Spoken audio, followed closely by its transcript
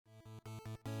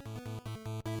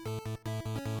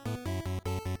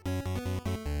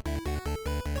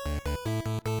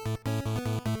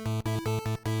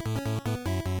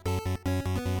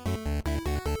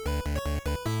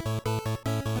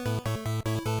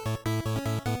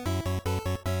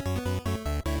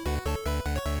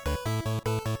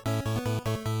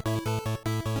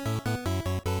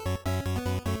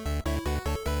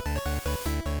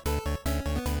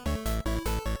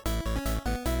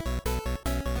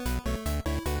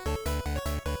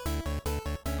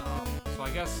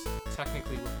guess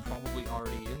technically we're probably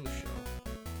already in the show,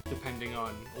 depending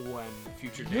on when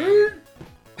Future Dan...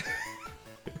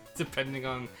 depending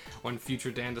on when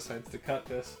Future Dan decides to cut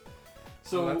this.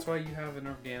 So that's why you have an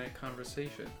organic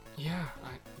conversation. Yeah,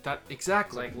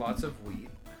 exactly. Like lots of wheat,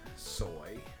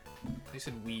 soy. They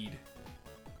said weed.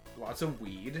 Lots of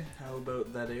weed. How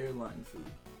about that airline food?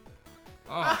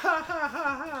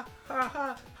 Oh.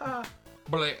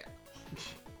 Bleh.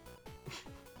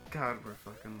 God, we're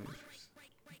fucking losers.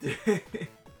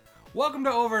 Welcome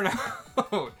to Over and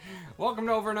Out. Welcome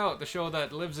to Over and Out, the show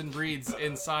that lives and breathes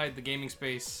inside the gaming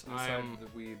space. Inside the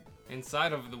weed.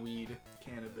 Inside of the weed.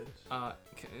 Cannabis.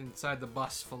 Inside the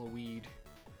bus full of weed.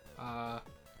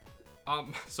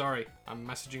 Sorry, I'm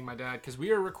messaging my dad because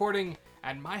we are recording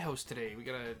at my house today. We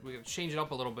gotta change it up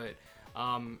a little bit.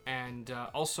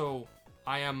 Also,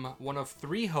 I am one of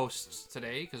 3 hosts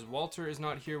today because Walter is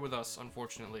not here with us,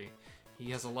 unfortunately. He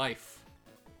has a life.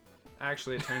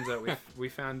 Actually, it turns out we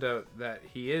found out that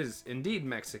he is indeed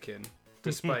Mexican,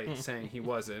 despite saying he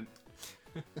wasn't.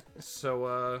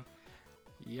 So,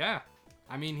 yeah.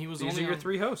 I mean, he was these only are your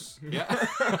 3 hosts. Yeah.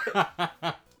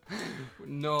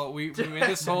 No, we made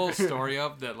this whole story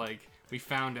up that, like, we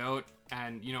found out,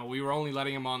 and, you know, we were only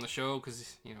letting him on the show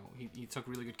because, you know, he took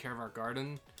really good care of our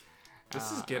garden.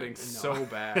 This is getting so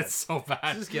bad. It's so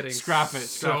bad. This is getting scrap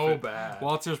it. Bad.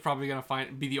 Walter's probably gonna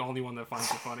be the only one that finds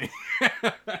it funny.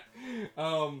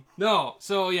 No.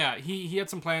 So yeah, he had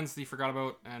some plans that he forgot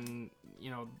about, and you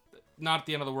know, not at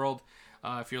the end of the world.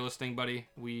 If you're listening, buddy,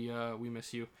 we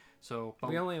miss you. So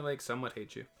we only like somewhat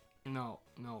hate you. No,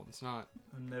 it's not.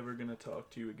 I'm never gonna talk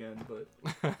to you again, but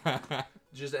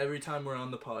just every time we're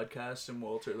on the podcast and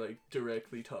Walter like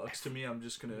directly talks to me, I'm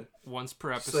just gonna once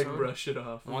per just episode, like brush it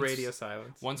off. Radio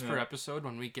silence. Once per episode,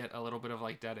 when we get a little bit of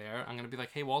like dead air, I'm gonna be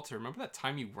like, "Hey Walter, remember that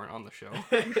time you weren't on the show?"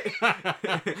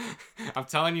 I'm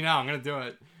telling you now, I'm gonna do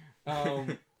it.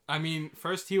 I mean,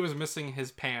 first he was missing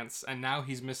his pants, and now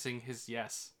he's missing his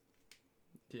yes.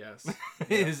 Yes.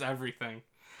 His everything.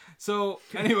 So,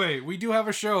 anyway, we do have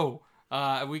a show.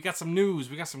 We got some news.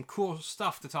 We got some cool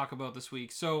stuff to talk about this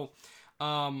week. So,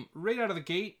 right out of the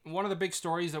gate, one of the big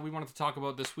stories that we wanted to talk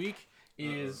about this week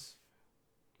is...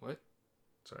 What?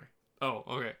 Sorry. Oh,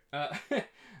 okay.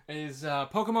 Is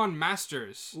Pokemon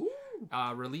Masters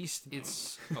released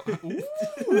its... Ooh!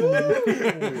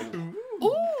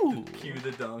 Ooh! Cue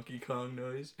the Donkey Kong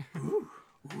noise.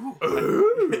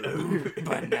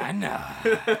 Banana.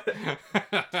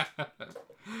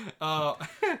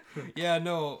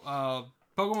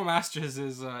 Pokemon Masters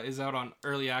is out on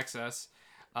early access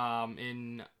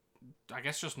in, I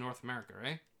guess, just North America,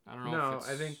 right? I don't know. No,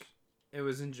 I think it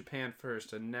was in Japan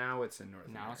first, and now it's in North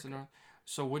America. Now it's in North.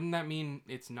 So wouldn't that mean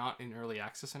it's not in early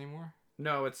access anymore?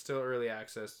 No, it's still early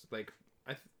access. Like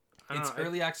it's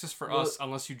early access for us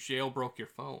unless you jailbroke your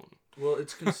phone. Well,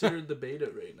 it's considered the beta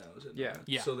right now, isn't it? Yeah.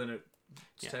 Yeah. So then it's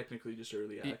technically just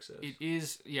early access. It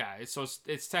is, yeah.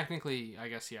 It's technically, I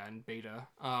guess, yeah, in beta.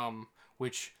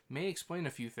 Which may explain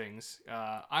a few things.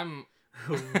 I've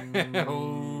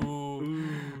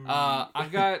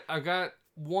got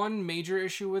one major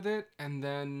issue with it, and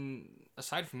then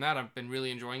aside from that, I've been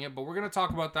really enjoying it. But we're gonna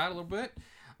talk about that a little bit.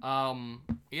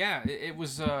 It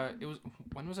was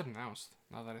when was it announced?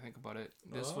 Now that I think about it,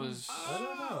 this was I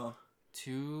don't know.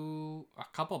 a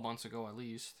couple months ago at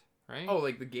least, right? Oh,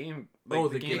 like the game.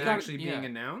 Like the game actually being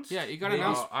announced. Yeah, it got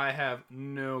announced. I have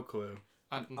no clue.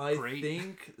 I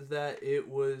think that it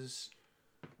was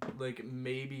like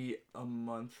maybe a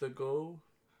month ago,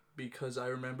 because I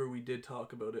remember we did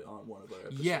talk about it on one of our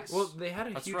episodes. Yes. Well, they had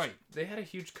a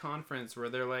huge conference where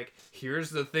they're like, here's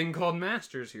the thing called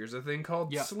Masters, here's a thing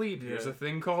called Sleep, here's a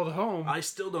thing called Home. I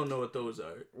still don't know what those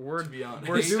are. To be honest,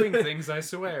 we're doing things, I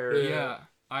swear. Yeah.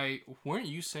 Weren't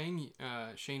you saying,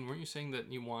 Shane? Weren't you saying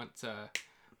that you want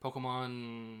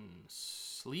Pokemon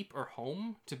Sleep or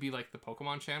Home to be like the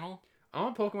Pokemon channel? I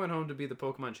want Pokemon Home to be the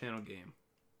Pokemon channel game.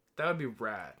 That would be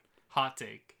rad. Hot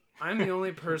take. I'm the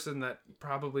only person that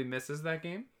probably misses that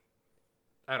game.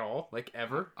 At all. Like,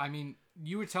 ever. I mean,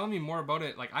 you were telling me more about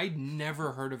it. Like, I'd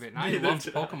never heard of it. And I loved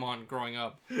Pokemon growing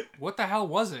up. What the hell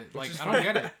was it? Like, I don't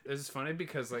get it. It's funny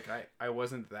because, like, I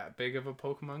wasn't that big of a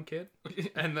Pokemon kid.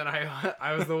 And then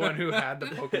I was the one who had the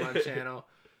Pokemon channel.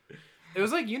 It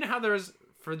was like, you know how there was,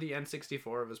 for the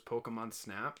N64, it was Pokemon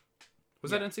Snap? Was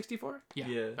that N64?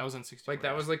 Yeah, that was N64. Like,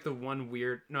 that was like the one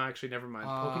weird... No, actually, never mind.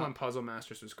 Pokemon Puzzle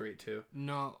Masters was great, too.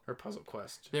 No. Or Puzzle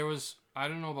Quest. There was... I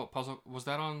don't know about Puzzle... Was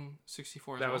that on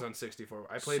 64 as well? That was on 64.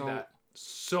 I played that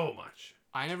so much.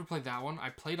 I never played that one. I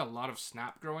played a lot of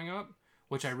Snap growing up,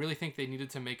 which I really think they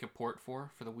needed to make a port for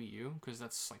the Wii U, because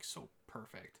that's, like, so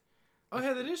perfect. Oh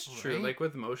yeah, that is true. Right? Like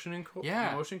with motion and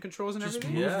motion controls and Just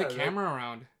everything. move Yeah, the that- camera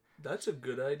around. That's a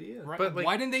good idea. Right? But, like-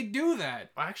 why didn't they do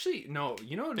that? Actually, no.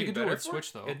 You know what They it'd be could do it better with for?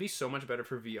 Switch, though. It'd be so much better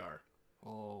for VR.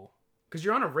 Oh. Because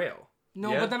you're on a rail.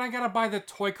 No, Yeah. but then I gotta buy the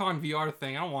Toy-Con VR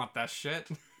thing. I don't want that shit.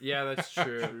 Yeah, that's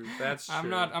true. That's true. I'm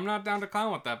not down to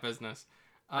clown with that business.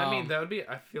 I mean,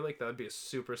 I feel like that would be a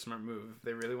super smart move. If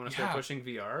they really want to start Yeah. pushing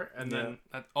VR, and then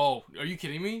are you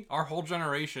kidding me? Our whole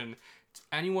generation,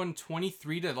 anyone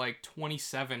 23 to like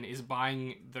 27 is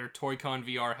buying their Toy-Con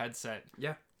VR headset.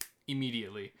 Yeah.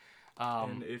 Immediately.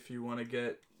 And if you want to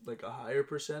get like a higher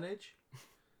percentage,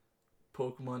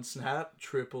 Pokemon Snap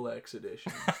Triple X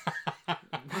Edition.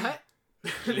 what?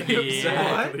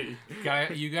 Exactly.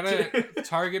 You gotta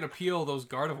target appeal those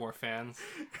Gardevoir fans.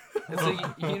 It's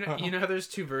like you know how there's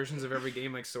two versions of every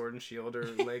game, like Sword and Shield or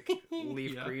like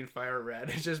Leaf Yeah. Green, Fire Red.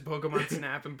 It's just Pokemon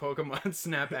Snap and Pokemon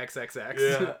Snap XXX.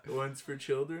 Yeah, one's for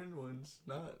children, one's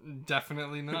not.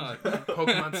 Definitely not.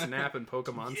 Pokemon Snap and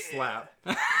Pokemon Slap.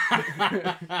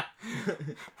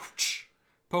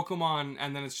 Pokemon,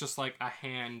 and then it's just like a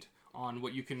hand on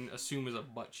what you can assume is a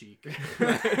butt cheek.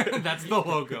 That's the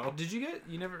logo.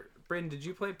 Braydon, did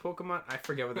you play Pokemon? I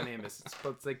forget what the name is.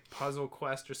 It's like Puzzle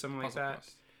Quest or something like Puzzle that.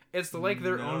 Quest. It's like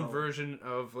their No. own version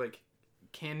of like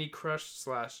Candy Crush /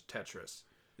 Tetris.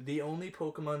 The only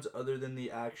Pokemons other than the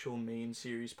actual main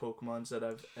series Pokemons that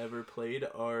I've ever played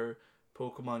are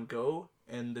Pokemon Go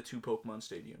and the two Pokemon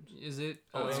Stadiums. Is it?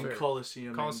 Oh, it's and very-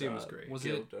 Colosseum. Colosseum and, was great. Was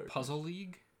Gale it of Darkness. Puzzle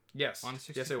League? Yes. On Yes,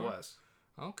 it 64? was.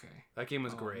 Okay. That game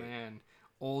was Oh, great. man,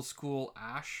 old school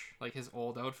Ash, like his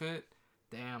old outfit.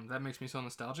 Damn, that makes me so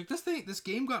nostalgic. This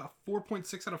game got a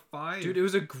 4.6 out of 5. Dude, it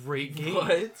was a great game.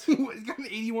 What? It got an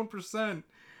 81%.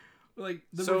 Like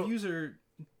the So- reviews are,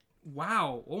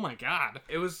 wow. Oh my god.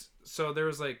 It was there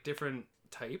was like different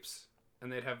types,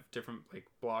 and they'd have different like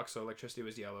blocks. So electricity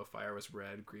was yellow, fire was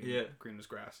red, green was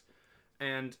grass,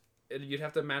 and you'd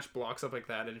have to match blocks up like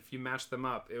that. And if you matched them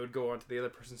up, it would go onto the other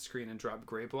person's screen and drop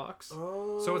gray blocks.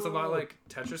 Oh. So it's a lot like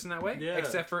Tetris in that way, Yeah.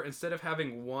 except for instead of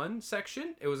having one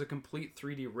section, it was a complete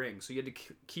 3D ring. So you had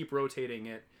to keep rotating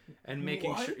it and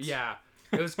making sure. What? Yeah,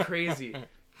 it was crazy.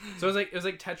 So it was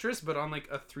like Tetris, but on like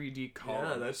a 3D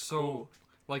column. Yeah, that's So, cool.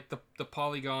 like the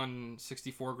Polygon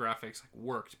 64 graphics like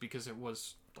worked because it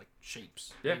was like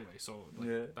shapes. Yeah. Anyway, so like,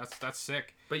 Yeah. that's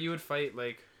sick. But you'd fight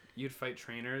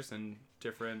trainers and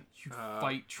different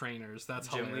Fight trainers. That's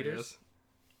gym hilarious. leaders.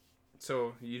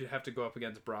 So you'd have to go up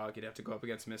against Brock. You'd have to go up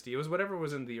against Misty. It was whatever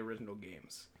was in the original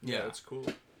games. Yeah, it's cool.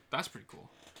 That's pretty cool.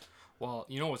 Well,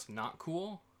 you know what's not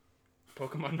cool?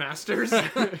 Pokemon Masters.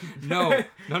 No,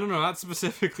 not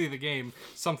specifically the game.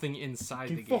 Something inside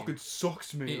the game.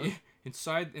 sucks,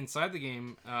 Inside the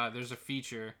game, there's a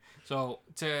feature. So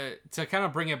to kind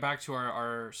of bring it back to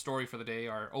our story for the day,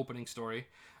 our opening story.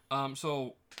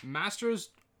 So Masters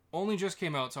only just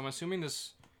came out, so I'm assuming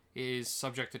this is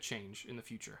subject to change in the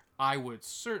future. I would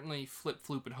certainly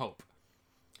floop and hope.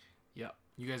 Yep,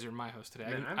 you guys are in my house today.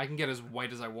 Man, I can get as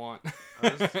white as I want.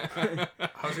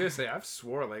 I was gonna say I've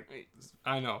swore like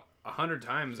I know. 100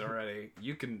 times already.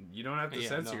 You don't have to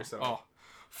censor yourself. Oh,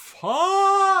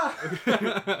 fuck!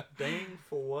 Dang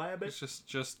for why, It's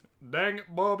just Dang it,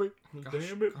 Bobby.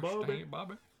 Damn it, Bobby. Dang it,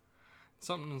 Bobby.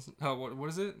 Something's what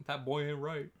is it? That boy ain't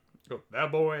right. Oh,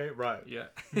 that boy ain't right. Yeah.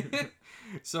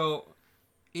 So,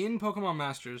 in Pokemon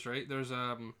Masters, right? There's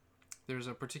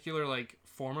a particular like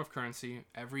form of currency.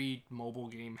 Every mobile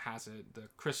game has it. The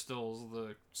crystals,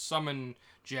 the summon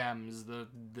gems, the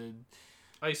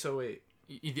ISO 8.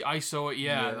 the ISO. Yeah,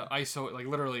 Yeah. the ISO. Like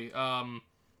literally.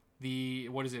 The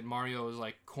what is it? Mario's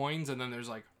like coins, and then there's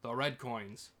like the red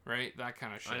coins, right? That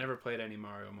kind of shit. I never played any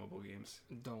Mario mobile games.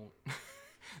 Don't.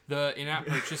 The in-app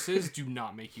purchases do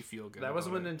not make you feel good. That was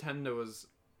about when it. Nintendo was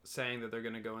saying that they're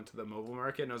going to go into the mobile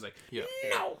market, and I was like, Yeah.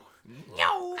 no,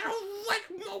 I don't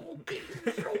like mobile games.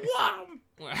 I don't want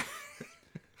them.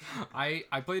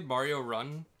 I played Mario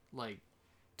Run like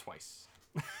twice.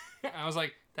 I was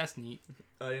like, that's neat.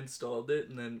 I installed it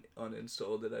and then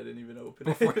uninstalled it. I didn't even open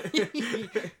Before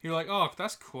it. you're like, oh,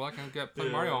 that's cool. I can play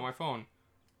Yeah. Mario on my phone.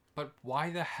 But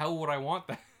why the hell would I want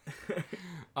that?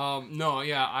 No,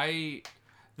 yeah,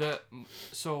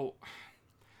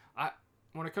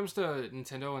 when it comes to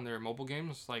Nintendo and their mobile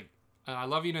games, like, I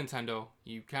love you, Nintendo.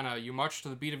 You march to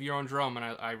the beat of your own drum, and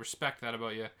I respect that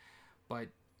about you. But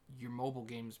your mobile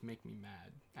games make me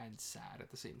mad and sad at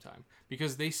the same time.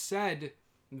 Because they said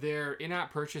their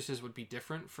in-app purchases would be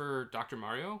different for Dr.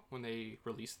 Mario when they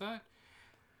released that.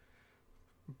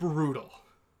 Brutal.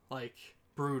 Like,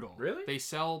 brutal. Really? They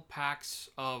sell packs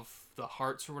of the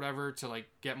hearts or whatever to like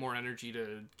get more energy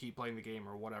to keep playing the game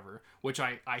or whatever, which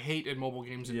I hate in mobile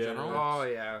games in general. Oh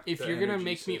yeah. If The you're gonna energy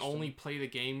make me system. only play the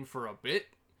game for a bit,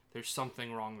 there's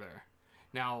something wrong there.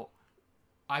 Now,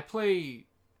 I play.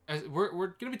 We're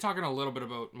gonna be talking a little bit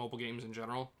about mobile games in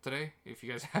general today. If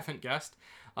you guys haven't guessed,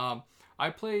 I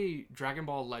play Dragon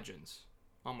Ball Legends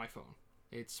on my phone.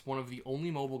 It's one of the only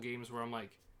mobile games where I'm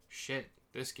like, shit,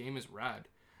 this game is rad.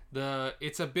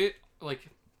 It's a bit like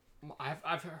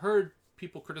I've heard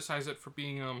people criticize it for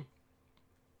being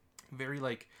very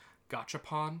like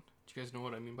gachapon. Do you guys know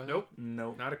what I mean by that?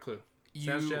 Nope. Not a clue.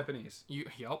 Sounds Japanese.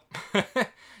 Yep.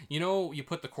 You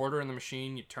put the quarter in the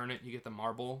machine, you turn it, you get the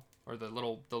marble or the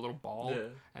little ball, Yeah.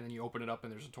 and then you open it up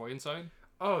and there's a toy inside.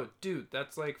 Oh, dude,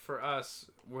 that's like for us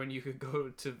when you could go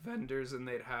to vendors and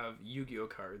they'd have Yu-Gi-Oh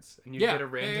cards and you Yeah, get a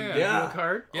random yeah. Yu-Gi-Oh Yeah.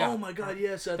 card. Yeah. Oh my god,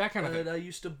 yes. That kind of thing. I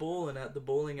used to bowl, and at the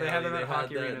bowling They alley, had them they at had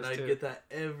hockey that, arenas, and I'd too. get that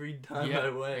every time Yeah, I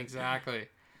went. exactly.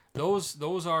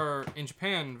 Those are in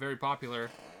Japan very popular,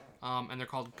 and they're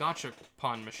called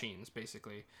gachapon machines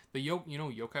basically. The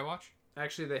Yokai Watch.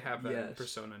 Actually, they have that in Yes.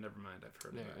 Persona. Never mind, I've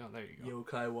heard There, of that. there you go.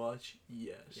 Yokai Watch,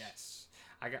 yes. Yes.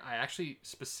 I actually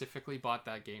specifically bought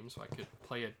that game so I could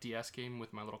play a DS game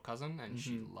with my little cousin, and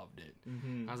she loved it.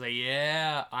 Mm-hmm. I was like,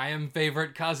 yeah, I am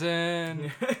favorite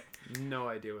cousin. No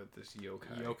idea what this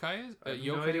yokai. Yokai is? I have no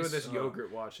Yokai idea what is- this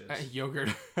yogurt watch is. Yogurt.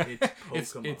 It's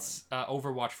Pokemon. it's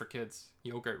Overwatch for kids.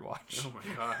 Yogurt Watch. Oh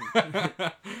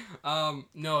my god.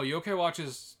 No, Yokai Watch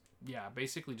is,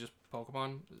 basically just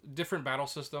Pokemon. Different battle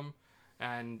system,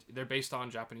 and they're based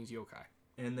on Japanese yokai.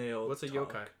 And they all What's a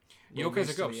talk. yokai? Well, Yokai's a at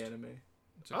least in ghost. the anime.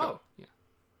 It's a Oh. ghost. Yeah.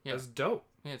 Yeah. That's dope.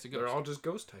 Yeah, it's a They're ghost. all just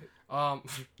ghost type.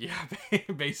 Yeah,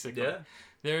 basically. Yeah.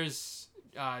 There's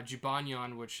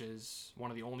Jibanyan, which is one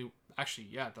of the only,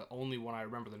 the only one I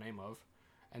remember the name of,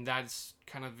 and that's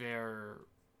kind of their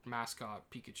mascot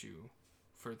Pikachu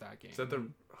for that game. Is that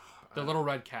the little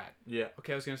red cat. Yeah.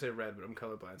 Okay, I was gonna say red, but I'm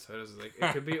colorblind, so I was like,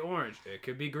 it could be orange, it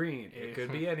could be green, it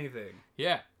could be anything.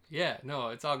 Yeah, no,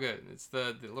 it's all good. It's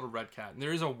the little red cat. And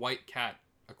there is a white cat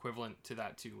equivalent to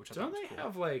that too, which I Don't thought they was cool.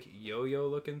 have like yo-yo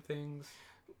looking things?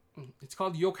 It's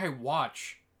called Yokai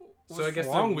Watch. What's So I guess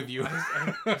wrong they're- with you?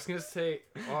 I was gonna say,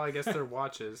 well, I guess they're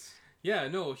watches. Yeah,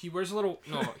 no, he wears a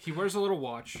little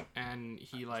watch, and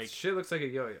he like Shit looks like a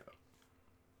yo-yo.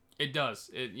 it does.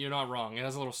 You're not wrong. It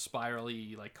has a little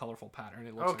spirally like colorful pattern.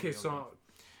 It looks Okay, like a yo-yo. so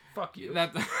fuck you.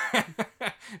 That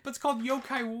but it's called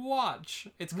Yokai Watch.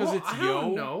 It's because Well, it's I yo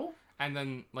don't know. and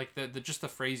then like the just the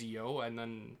phrase yo and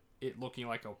then it looking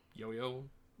like a yo-yo.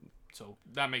 So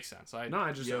that makes sense. No, I'm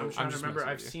Yo, trying to just remember. messing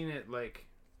I've with you. seen it like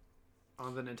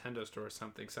on the Nintendo store or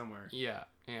something somewhere. Yeah.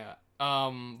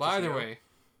 But Just either yo. way,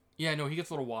 yeah, no, he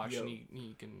gets a little watch Yo. and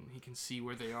he can see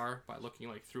where they are by looking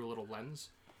like through a little lens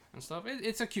and stuff.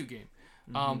 It's a cute game.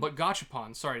 But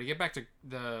Gachapon, sorry to get back to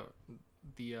the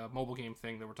mobile game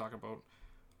thing that we're talking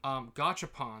about.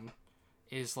 Gachapon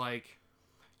is like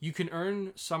you can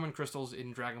earn summon crystals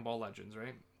in Dragon Ball Legends,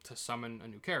 right? To summon a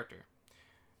new character.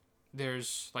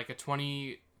 There's like a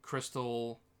 20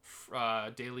 crystal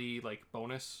daily like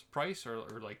bonus price or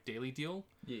like daily deal.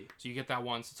 Yeah. So you get that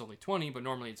once, it's only 20, but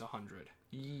normally it's 100.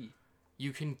 Yeah.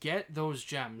 You can get those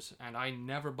gems, and I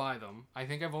never buy them. I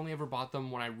think I've only ever bought them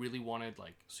when I really wanted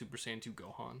like Super Saiyan 2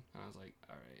 Gohan, and I was like,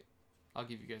 all right, I'll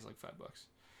give you guys like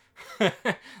 $5.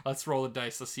 Let's roll the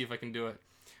dice. Let's see if I can do it.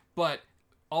 But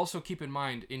also keep in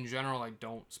mind, in general, I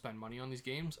don't spend money on these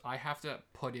games. I have to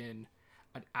put in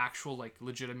an actual like a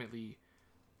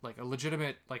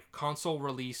legitimate like console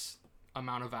release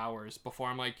amount of hours before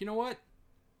I'm like, you know what?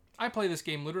 I play this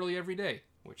game literally every day,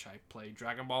 which I play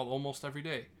Dragon Ball almost every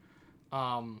day.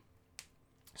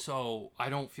 So I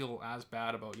don't feel as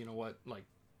bad about, you know what, like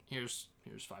here's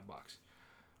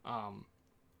 $5.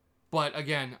 But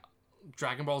again,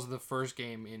 Dragon Ball is the first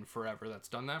game in forever that's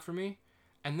done that for me,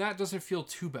 and that doesn't feel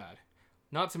too bad.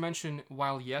 Not to mention,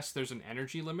 while yes, there's an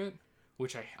energy limit,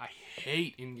 which I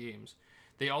hate in games,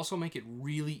 they also make it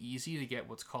really easy to get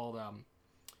what's called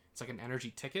it's like an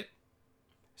energy ticket.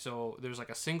 So there's like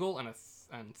a single and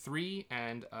and 3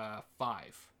 and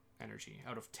 5 energy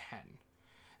out of 10,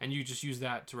 and you just use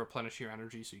that to replenish your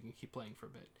energy so you can keep playing for a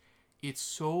bit. It's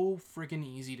so friggin'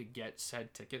 easy to get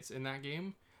said tickets in that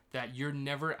game that you're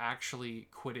never actually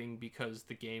quitting because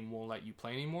the game won't let you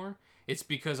play anymore. It's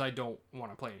because I don't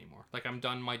want to play anymore. Like, I'm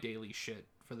done my daily shit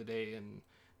for the day, and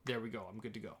there we go. I'm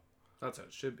good to go. That's how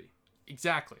it should be.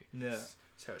 Exactly. Yeah. That's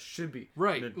how it should be.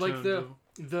 Right. Like Nintendo.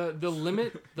 the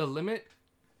limit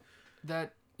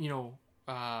that, you know,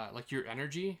 like your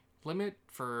energy limit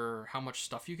for how much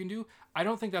stuff you can do. I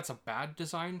don't think that's a bad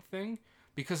design thing,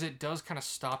 because it does kind of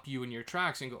stop you in your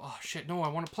tracks and go, oh shit, no, I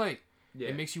want to play. Yeah.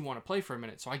 It makes you want to play for a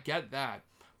minute. So I get that.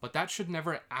 But that should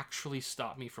never actually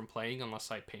stop me from playing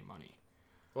unless I pay money.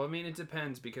 Well, I mean, it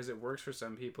depends because it works for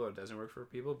some people or it doesn't work for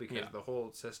people because the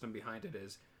whole system behind it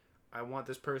is I want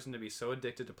this person to be so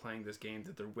addicted to playing this game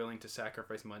that they're willing to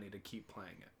sacrifice money to keep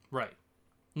playing it. Right.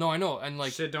 No, I know. And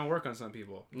like... Shit don't work on some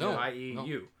people. No. I.e. No.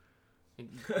 you.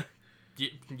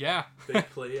 Yeah. They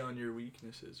play on your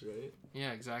weaknesses, right?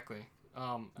 Yeah, exactly.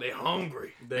 They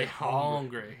hungry. They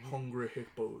hungry. Hungry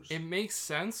hippos. It makes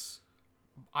sense.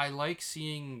 I like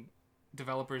seeing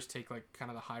developers take like kind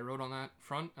of the high road on that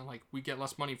front, and like we get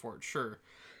less money for it. Sure,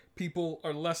 people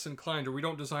are less inclined, or we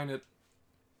don't design it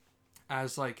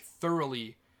as like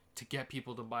thoroughly to get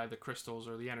people to buy the crystals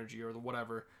or the energy or the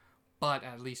whatever. But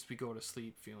at least we go to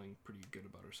sleep feeling pretty good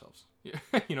about ourselves.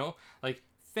 You know, like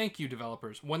thank you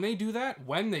developers. When they do that,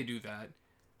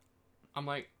 I'm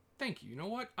like, thank you. You know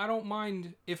what? I don't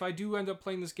mind if I do end up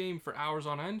playing this game for hours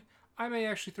on end. I may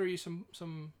actually throw you some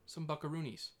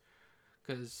buckaroonies,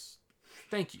 because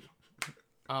thank you.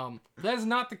 That is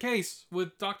not the case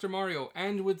with Dr. Mario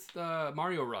and with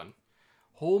Mario Run.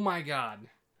 Oh my god,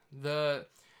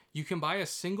 you can buy a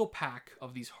single pack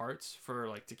of these hearts for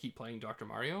like to keep playing Dr.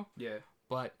 Mario. Yeah.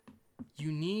 But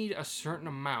you need a certain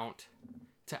amount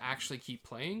to actually keep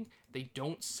playing. They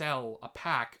don't sell a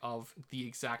pack of the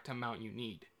exact amount you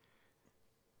need.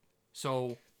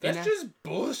 So that's just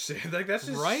bullshit. Like that's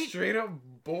just straight up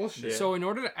bullshit. So in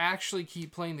order to actually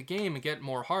keep playing the game and get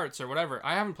more hearts or whatever,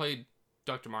 I haven't played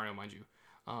Dr. Mario, mind you.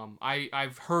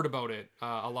 I've heard about it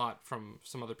a lot from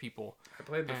some other people. I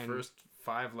played the first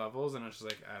 5 levels and I was just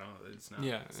like,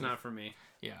 it's not for me.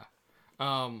 Yeah.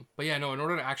 But yeah, no, in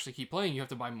order to actually keep playing, you have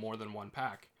to buy more than one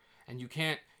pack. And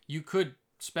you could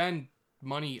spend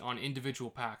money on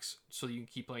individual packs so you can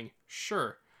keep playing,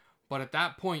 sure. But at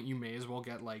that point, you may as well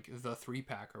get like the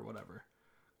 3-pack or whatever.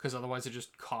 Because otherwise it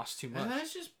just costs too much. And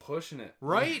that's just pushing it.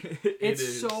 Right?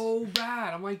 It's so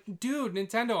bad. I'm like, dude,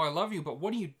 Nintendo, I love you, but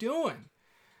what are you doing?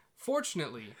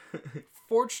 Fortunately,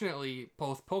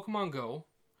 both Pokemon Go,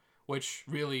 which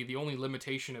really the only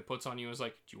limitation it puts on you is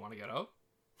like, do you want to get up?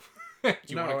 Do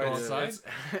you want to go outside?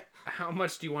 How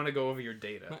much do you want to go over your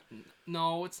data?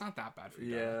 No, it's not that bad for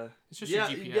data. Yeah. It's just your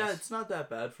GPS. Yeah, it's not that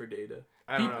bad for data.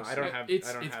 I don't know. I don't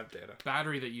have data.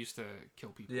 Battery that used to kill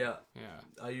people. Yeah. Yeah.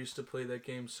 I used to play that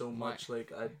game so much.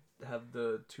 Like, I'd have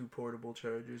the 2 portable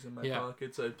chargers in my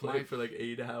pockets. I'd play for like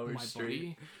 8 hours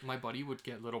straight. My buddy would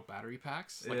get little battery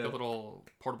packs, like the little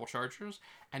portable chargers,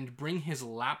 and bring his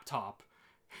laptop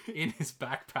in his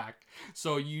backpack.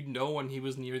 So you'd know when he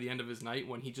was near the end of his night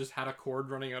when he just had a cord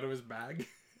running out of his bag.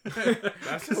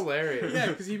 That's hilarious. Yeah,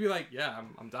 because he'd be like,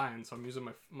 I'm dying, so I'm using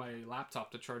my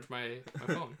laptop to charge my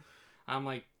phone. I'm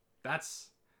like, that's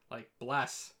like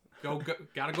bless.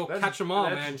 Gotta go catch them all,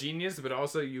 man. Genius, but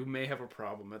also you may have a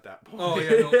problem at that point. Oh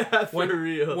yeah, no. Yeah, for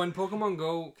real. When Pokemon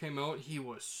Go came out, he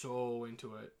was so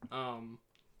into it.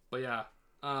 But yeah.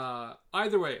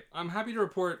 Either way, I'm happy to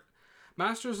report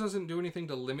Masters doesn't do anything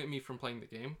to limit me from playing the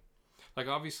game. Like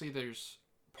obviously there's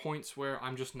points where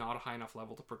I'm just not a high enough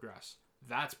level to progress.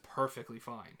 That's perfectly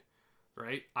fine.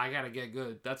 Right? I gotta get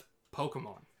good. That's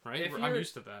Pokemon, right? I'm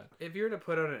used to that. If you were to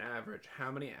put out an average, how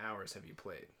many hours have you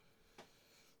played?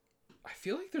 I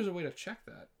feel like there's a way to check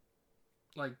that.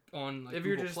 Like on like if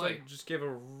Google you're just Play. like just give a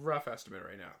rough estimate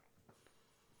right now.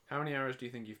 How many hours do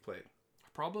you think you've played?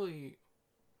 Probably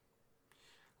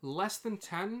less than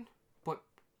 10, but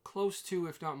close to,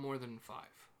 if not more than 5.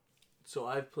 So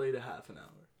I've played a half an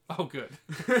hour. Oh, good.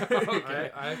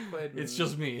 Okay. I've played... It's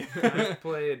just me. I've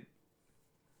played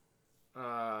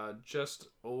just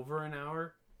over an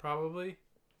hour, probably.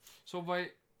 So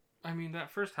that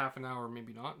first half an hour,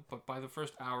 maybe not, but by the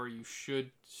first hour, you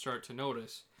should start to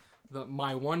notice that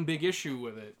my one big issue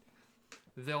with it,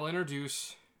 they'll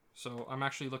introduce... So I'm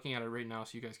actually looking at it right now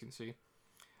so you guys can see.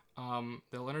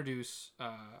 They'll introduce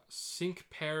Sync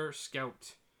Pair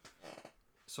Scout.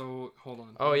 So, hold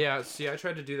on. Oh, yeah. See, I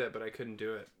tried to do that, but I couldn't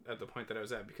do it at the point that I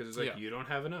was at because it's like, you don't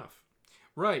have enough.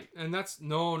 Right. And that's...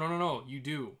 No. You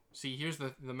do. See, here's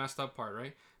the messed up part,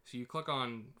 right? So you click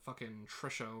on fucking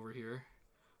Trisha over here.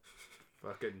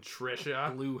 Fucking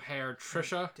Trisha. Blue hair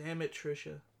Trisha. Damn it,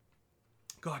 Trisha.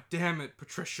 God damn it,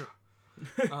 Patricia.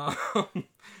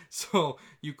 So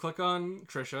you click on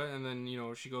Trisha and then,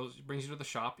 she brings you to the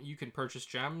shop. You can purchase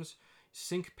gems.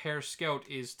 Sync Pair Scout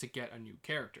is to get a new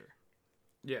character.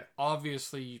 Yeah.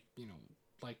 Obviously,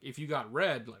 like if you got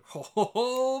red, like,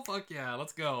 oh, fuck yeah,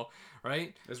 let's go.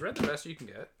 Right? Is red the best you can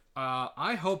get?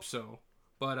 I hope so.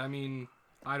 But I mean,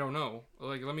 I don't know.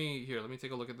 Like, let me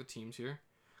take a look at the teams here.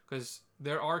 Because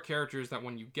there are characters that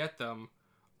when you get them,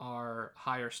 are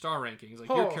higher star rankings. Like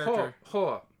your character. Hold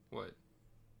up. What?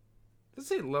 Does it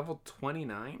say level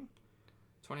 29?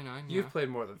 29. You've played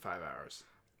more than 5 hours.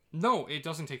 No, it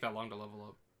doesn't take that long to level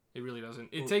up. It really doesn't.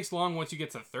 It takes long once you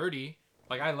get to 30.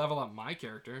 Like, I level up my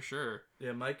character, sure.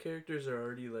 Yeah, my characters are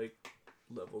already, like,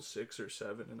 level 6 or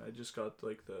 7, and I just got,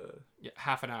 like, the... Yeah,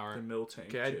 half an hour. The mill tank.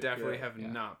 Okay, I definitely yeah. have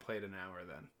not played an hour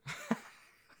then.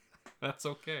 That's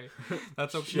okay.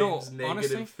 That's okay. Shane's No,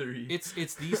 honestly, 3. it's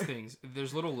these things.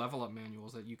 There's little level up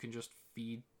manuals that you can just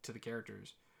feed to the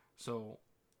characters. So,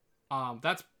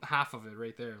 that's half of it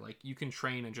right there. Like, you can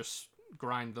train and just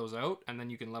grind those out, and then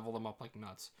you can level them up like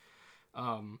nuts.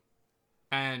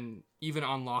 And even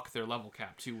unlock their level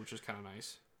cap too, which is kind of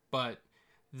nice. But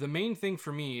the main thing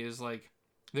for me is, like,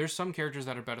 there's some characters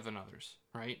that are better than others,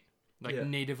 right? Like,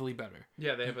 natively better.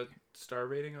 Yeah, they have a star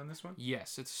rating on this one?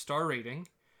 Yes, it's a star rating.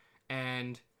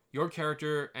 And your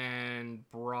character and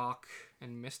Brock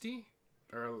and Misty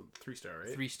Or 3-star,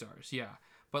 right? 3 stars, yeah.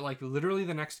 But, like, literally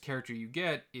the next character you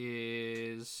get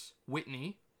is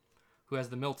Whitney, who has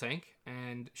the mill tank,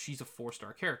 and she's a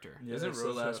 4-star character. Yeah, Isn't that's the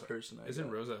Rosa- last person I Isn't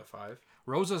got. Rosa a 5?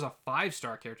 Rosa's a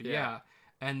 5-star character, Yeah. yeah.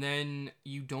 And then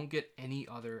you don't get any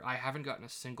other... I haven't gotten a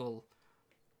single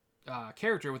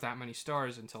character with that many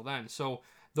stars until then. So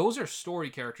those are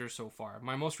story characters so far.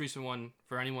 My most recent one,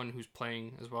 for anyone who's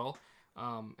playing as well,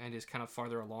 and is kind of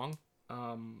farther along,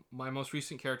 my most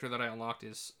recent character that I unlocked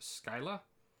is Skyla.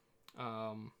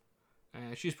 And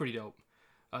she's pretty dope.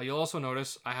 You'll also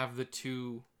notice I have the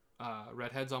 2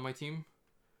 redheads on my team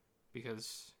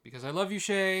because I love you,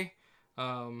 Shay.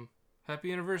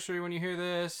 Happy anniversary when you hear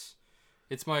this.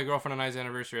 It's my girlfriend and I's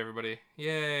anniversary, everybody.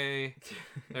 Yay.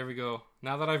 There we go.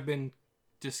 Now that I've been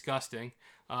disgusting,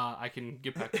 I can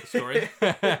get back to the story.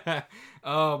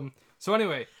 So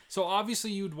anyway, so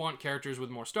obviously you'd want characters with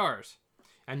more stars,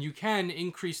 and you can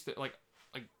increase the like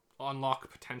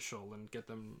unlock potential and get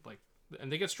them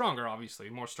and they get stronger, obviously,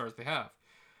 the more stars they have.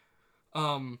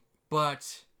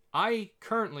 But I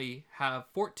currently have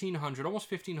 1,400, almost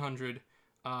 1,500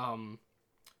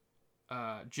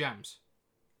 gems.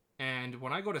 And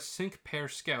when I go to Sync Pair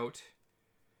Scout,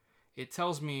 it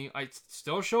tells me, it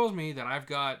still shows me that I've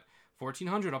got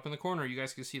 1,400 up in the corner. You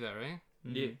guys can see that, right?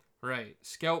 Yeah. Right.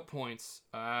 Scout points.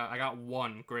 I got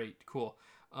 1. Great. Cool.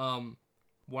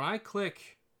 When I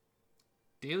click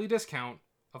daily discount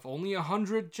of only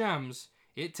 100 gems,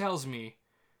 it tells me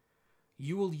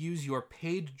you will use your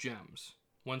paid gems.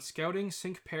 When scouting,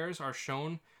 sync pairs are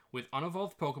shown with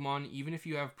unevolved Pokemon, even if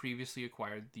you have previously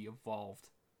acquired the evolved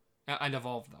and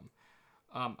evolved them.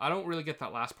 I don't really get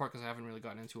that last part because I haven't really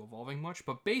gotten into evolving much,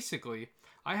 but basically,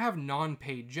 I have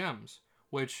non-paid gems,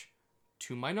 which,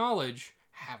 to my knowledge,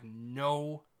 have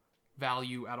no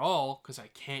value at all because I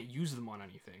can't use them on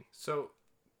anything. So,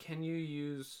 can you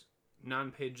use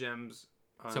non-paid gems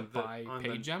To buy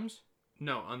paid gems?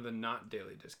 No, on the not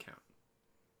daily discount.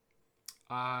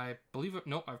 I believe it.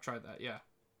 Nope, I've tried that. Yeah.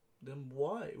 Then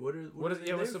why? What's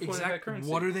the What's the point of that currency?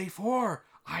 What are they for?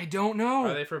 I don't know.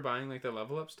 Are they for buying like the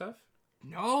level up stuff?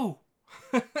 No.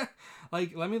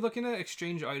 Like, let me look into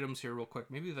exchange items here real quick.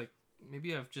 Maybe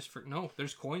I've just no.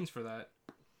 There's coins for that.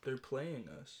 They're playing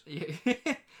us. Yeah.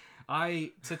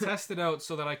 To test it out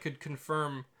so that I could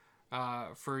confirm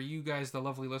for you guys, the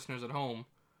lovely listeners at home.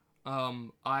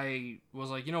 I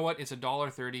was like, you know what? It's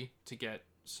 $1.30 to get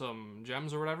some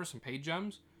gems or whatever, some paid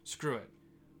gems. Screw it.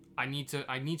 I need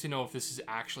to know if this is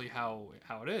actually how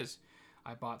it is.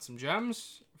 I bought some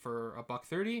gems for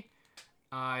 $1.30.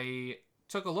 I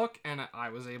took a look and I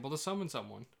was able to summon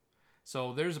someone.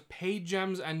 So there's paid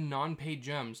gems and non-paid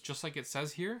gems, just like it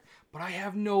says here. But I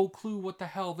have no clue what the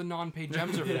hell the non-paid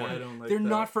gems are for. Yeah, I don't like They're that.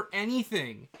 not for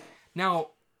anything. Now,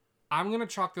 I'm gonna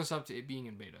chalk this up to it being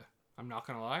in beta. I'm not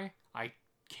gonna lie. I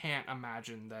can't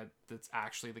imagine that that's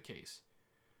actually the case.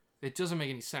 It doesn't make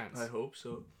any sense. I hope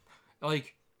so.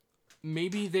 Like,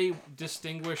 maybe they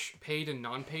distinguish paid and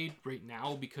non-paid right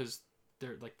now because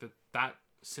they're like that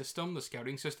system, the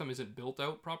scouting system, isn't built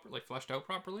out properly, like fleshed out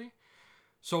properly.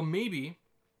 So maybe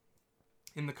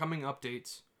in the coming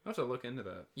updates, I'll have to look into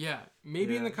that. yeah,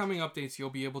 maybe in Yeah. the coming updates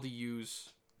you'll be able to use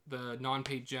the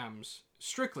non-paid gems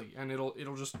strictly, and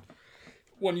it'll just,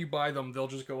 when you buy them, they'll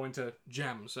just go into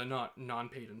gems and not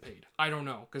non-paid and paid. I don't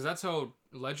know, because that's how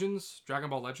Dragon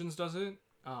Ball Legends does it.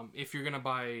 If you're gonna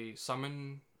buy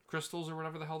summon crystals or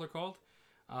whatever the hell they're called,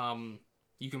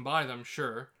 you can buy them,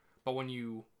 sure, but when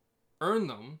you earn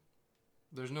them,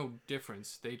 there's no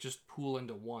difference. They just pool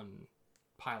into one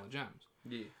pile of gems.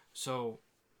 Yeah. So,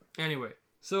 anyway,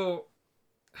 so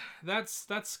that's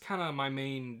kind of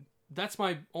that's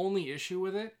my only issue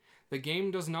with it. The game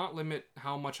does not limit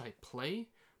how much I play,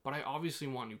 but I obviously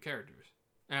want new characters.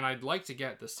 and I'd like to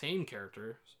get the same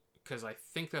character because I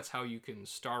think that's how you can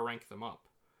star rank them up.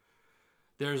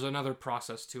 There's another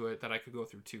process to it that I could go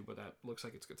through too, but that looks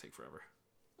like it's gonna take forever.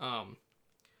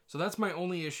 So that's my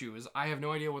only issue is I have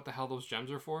no idea what the hell those gems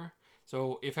are for.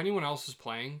 So if anyone else is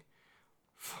playing,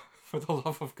 for the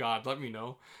love of God, let me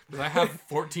know. Because I have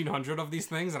 1,400 of these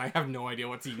things and I have no idea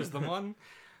what to use them on.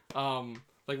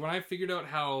 Like when I figured out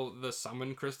how the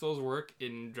summon crystals work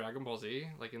in Dragon Ball Z,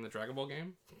 like in the Dragon Ball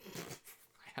game,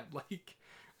 I had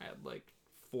like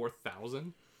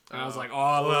 4,000. And I was like,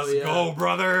 oh, let's go,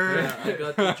 brother! Yeah, I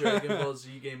got the Dragon Ball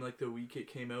Z game like the week it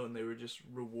came out, and they were just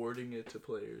rewarding it to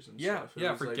players and stuff.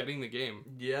 Yeah, for getting the game.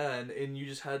 Yeah, and you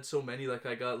just had so many, like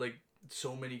I got like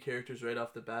so many characters right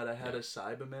off the bat. I had a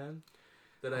Cyberman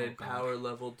that I had power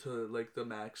leveled to like the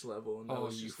max level, and that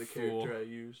was just the character I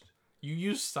used. You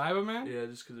used Cyberman? Yeah,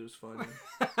 just because it was funny.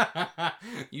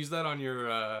 Use that on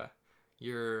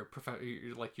your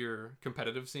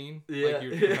competitive scene. Yeah, like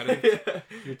your competitive,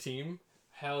 your team.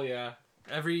 Hell yeah!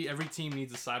 Every team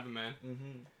needs a Cyberman.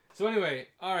 Mm-hmm. So anyway,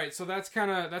 all right. So that's kind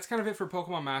of it for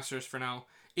Pokemon Masters for now.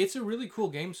 It's a really cool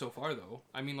game so far, though.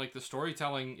 I mean, like the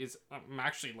storytelling is. I'm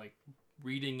actually like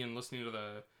reading and listening to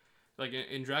the, like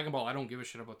in Dragon Ball. I don't give a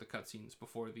shit about the cutscenes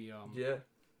before the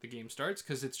game starts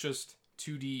because it's just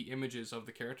 2D images of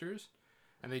the characters,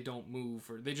 and they don't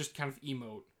move or they just kind of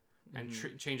emote and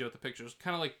change out the pictures.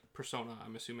 Kind of like Persona,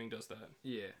 I'm assuming, does that.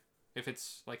 Yeah. If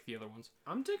it's like the other ones.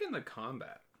 I'm digging the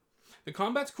combat. The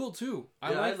combat's cool too.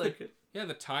 I like it. Yeah,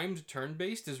 the timed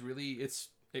turn-based is really it's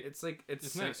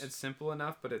nice. It's simple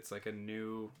enough, but it's like a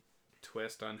new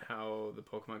twist on how the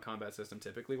Pokemon combat system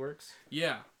typically works.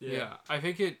 Yeah. I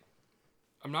think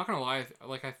I'm not gonna lie.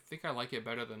 I think I like it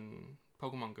better than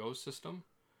Pokemon Go's system.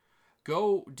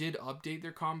 Go did update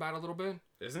their combat a little bit.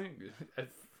 Isn't it?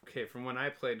 Okay, from when I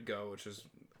played Go, which was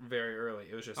very early,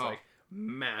 it was just like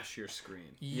mash your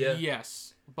screen. Yeah.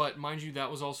 Yes, but mind you,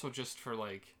 that was also just for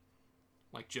like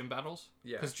gym battles.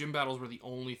 Yeah. Because gym battles were the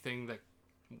only thing that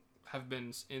have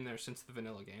been in there since the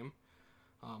vanilla game.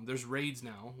 There's raids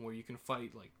now where you can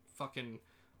fight like fucking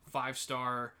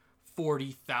 5-star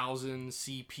 40,000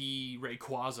 CP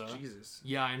Rayquaza. Jesus.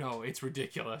 Yeah, I know, it's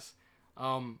ridiculous.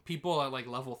 People at like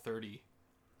level 30,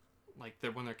 like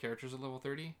when their characters are level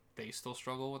 30, they still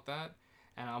struggle with that.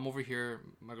 And I'm over here,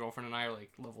 my girlfriend and I are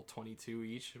like level 22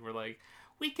 each. And we're like,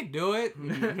 we can do it.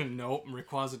 Nope,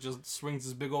 Rayquaza just swings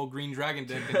his big old green dragon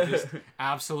dick and just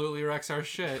absolutely wrecks our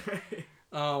shit.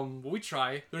 We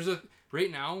try. Right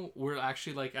now, we're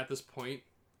actually like at this point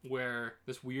where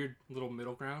this weird little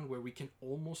middle ground where we can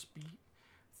almost beat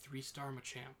 3-star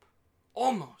Machamp.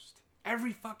 Almost.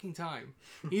 Every fucking time.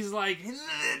 He's like, just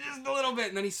a little bit,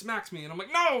 and then he smacks me, and I'm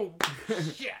like, no!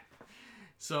 Shit!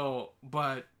 So,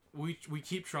 but we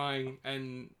keep trying,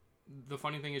 and the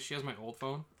funny thing is she has my old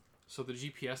phone, so the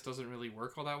GPS doesn't really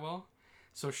work all that well.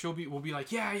 So we'll be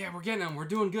like, yeah, we're getting them, we're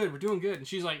doing good, and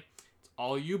she's like, it's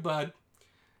all you, bud.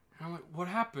 And I'm like, what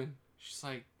happened? She's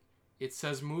like, it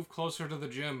says move closer to the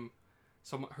gym.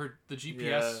 So the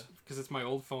GPS, because it's my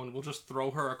old phone, will just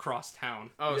throw her across town.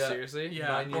 Oh, seriously?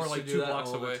 Yeah, Mine used or like to do 2 that blocks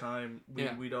all away. the time.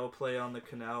 We'd all play on the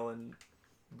canal, and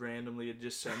randomly it'd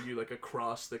just send you like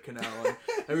across the canal, and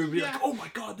everybody be like, "Oh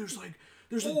my God, there's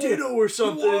a Ditto or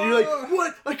something," and you're like,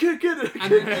 "What? I can't get it."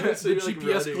 And then So the you're, like,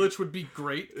 GPS running. glitch would be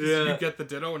great. You get the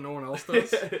Ditto and no one else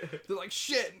does. They're like,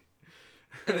 shit.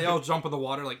 And they all jump in the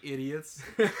water like idiots.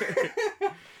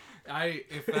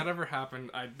 If that ever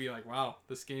happened, I'd be like, wow,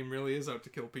 this game really is out to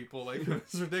kill people. Like,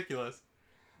 it's ridiculous.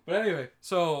 But anyway,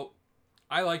 so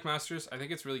I like Masters. I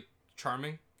think it's really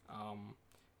charming.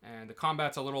 And the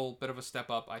combat's a little bit of a step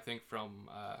up, I think, from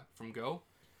Go.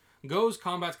 Go's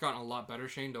combat's gotten a lot better,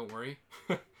 Shane, don't worry.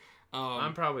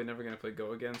 I'm probably never going to play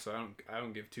Go again, so I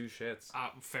don't give 2 shits.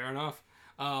 Fair enough.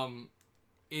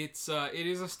 It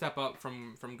is a step up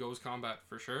from Go's combat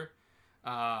for sure.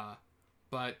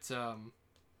 But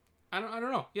I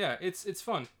don't know. Yeah, it's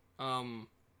fun. And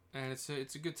it's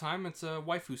a good time. It's a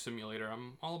waifu simulator.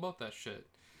 I'm all about that shit.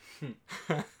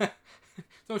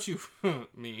 Don't you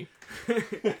me.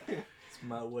 It's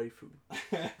my waifu.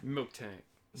 Milk tank.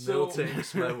 Milk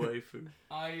tank's my waifu.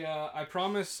 I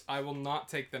promise I will not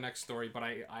take the next story, but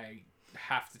I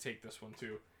have to take this one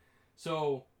too.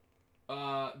 So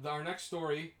our next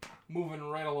story, moving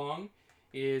right along,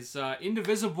 is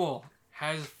Indivisible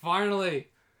has finally,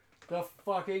 the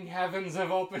fucking heavens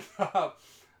have opened up.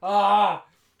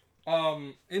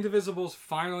 Indivisible's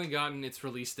finally gotten its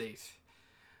release date.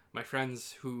 My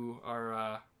friends who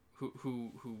are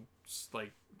who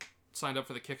like signed up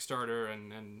for the Kickstarter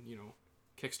and you know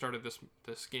kickstarted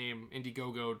this game,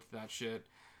 Indiegogo'd that shit.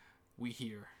 We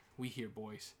here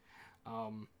boys.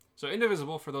 So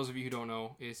Indivisible, for those of you who don't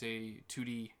know, is a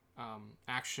 2D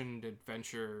action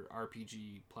adventure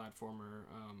RPG platformer,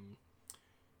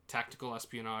 tactical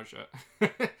espionage.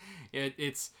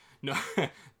 It's no.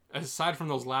 Aside from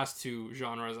those last two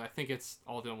genres, I think it's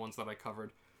all the ones that I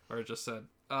covered or I just said.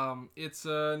 It's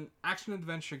an action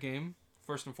adventure game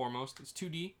first and foremost. It's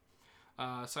 2D,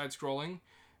 side scrolling,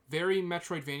 very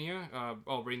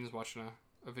Metroidvania. Braydon's watching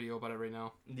a video about it right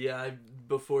now. Yeah,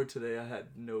 before today I had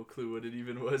no clue what it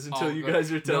even was until you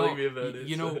guys were telling me about it.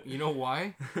 You know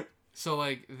why? So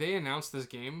like they announced this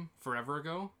game forever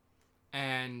ago,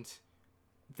 and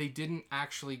they didn't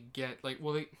actually get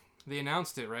they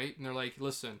announced it, right? And they're like,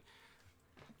 listen,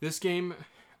 this game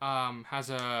has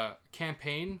a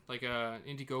campaign, like a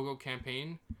Indiegogo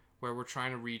campaign, where we're trying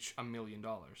to reach $1 million,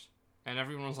 and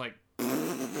everyone was like,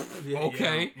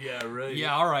 okay, yeah, right,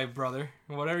 yeah, all right, brother,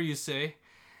 whatever you say.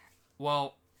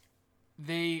 Well,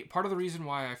 part of the reason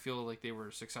why I feel like they were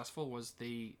successful was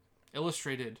they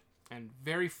illustrated and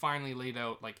very finely laid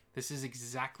out, like, this is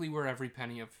exactly where every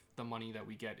penny of the money that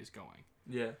we get is going.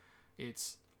 Yeah.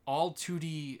 It's all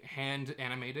 2D hand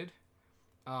animated.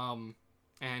 And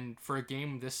for a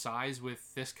game this size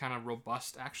with this kind of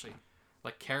robust, actually,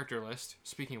 like, character list,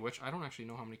 speaking of which, I don't actually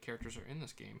know how many characters are in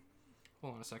this game.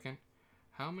 Hold on a second.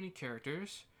 How many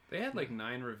characters? They had like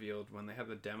 9 revealed when they had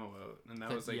the demo out, and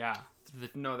that was like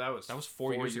that was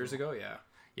 4 years ago.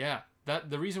 Yeah.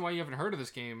 The reason why you haven't heard of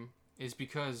this game is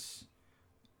because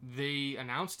they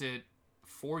announced it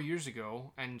 4 years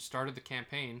ago and started the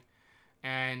campaign,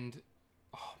 and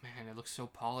oh man, it looks so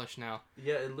polished now.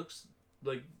 Yeah, it looks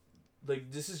like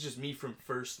this is just me from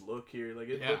first look here. Like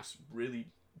it looks really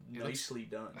nicely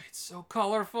done. It's so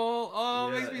colorful. Oh,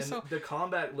 yeah, it makes me so. The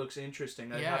combat looks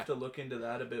interesting. I'd have to look into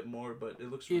that a bit more, but it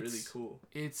looks really cool.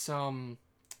 It's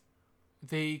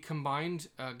they combined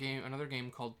another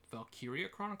game called Valkyria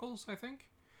Chronicles, I think.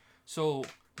 So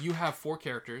you have 4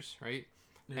 characters, right?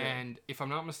 Yeah. And if I'm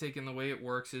not mistaken, the way it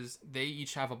works is they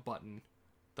each have a button,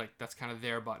 like that's kind of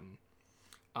their button.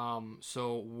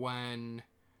 So when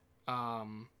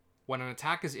an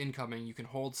attack is incoming, you can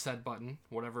hold said button,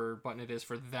 whatever button it is,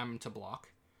 for them to block.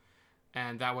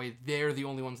 And that way they're the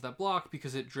only ones that block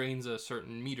because it drains a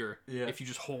certain meter if you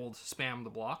just spam the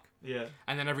block. Yeah.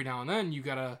 And then every now and then you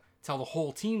gotta tell the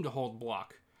whole team to hold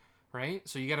block, right?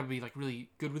 So you gotta be like really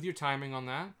good with your timing on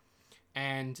that.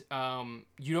 And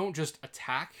you don't just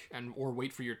attack or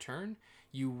wait for your turn.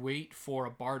 You wait for a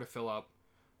bar to fill up.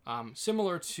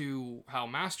 Similar to how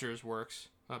Masters works,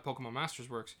 Pokemon Masters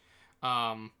works.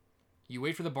 You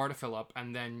wait for the bar to fill up,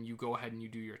 and then you go ahead and you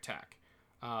do your attack.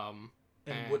 And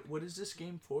what is this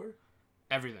game for?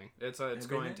 Everything. It's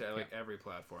going to like every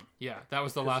platform. Yeah, that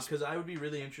was the last. Because I would be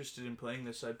really interested in playing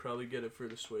this. I'd probably get it for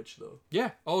the Switch though.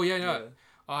 Yeah. Oh yeah.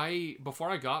 Before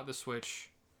I got the Switch,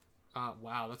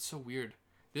 wow, that's so weird.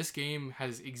 This game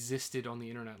has existed on the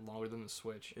internet longer than the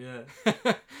Switch. Yeah.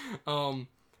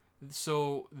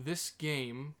 So this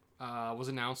game was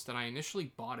announced, and I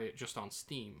initially bought it just on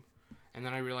Steam, and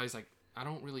then I realized like I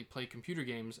don't really play computer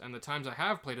games, and the times I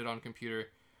have played it on computer,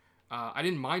 I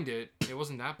didn't mind it. It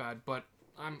wasn't that bad, but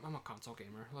I'm a console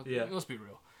gamer. Let's be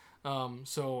real.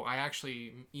 So I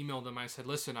actually emailed them. I said,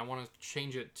 listen, I want to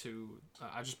change it to.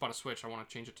 I just bought a Switch. I want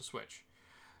to change it to Switch,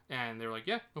 and they were like,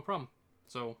 yeah, no problem.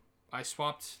 So I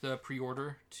swapped the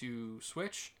pre-order to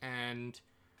Switch, and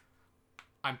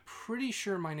I'm pretty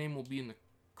sure my name will be in the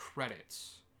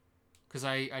credits, because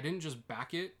I didn't just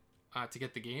back it to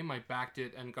get the game. I backed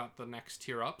it and got the next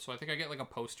tier up, so I think I get like a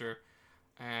poster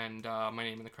and my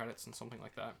name in the credits and something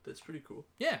like that. That's pretty cool.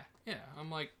 Yeah.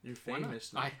 I'm like, you're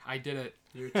famous now. I did it.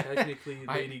 You're technically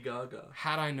Lady Gaga.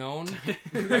 Had I known.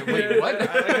 Wait, what?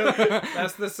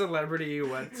 That's the celebrity you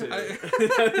went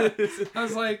to. I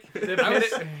was like,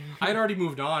 I'd already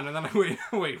moved on, and then I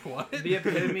wait, what? The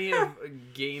epitome of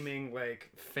gaming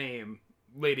like fame,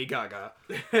 Lady Gaga.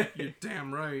 You're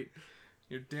damn right.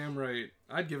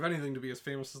 I'd give anything to be as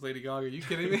famous as Lady Gaga. Are you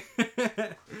kidding me?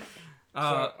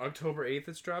 So October 8th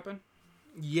it's dropping?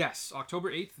 Yes,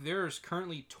 October 8th. There's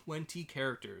currently 20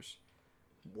 characters.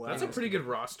 Wow. That's a pretty good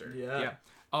roster. Yeah.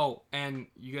 Oh, and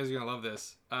you guys are going to love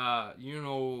this. You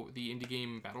know the indie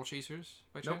game Battle Chasers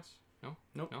by chance? Nope.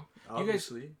 No?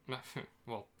 Obviously. You guys...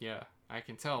 Well, yeah. I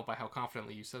can tell by how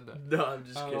confidently you said that. No, I'm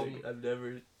just kidding. I've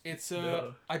never... It's,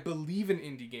 I believe, an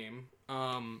indie game.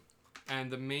 And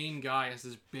the main guy has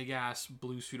this big-ass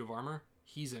blue suit of armor.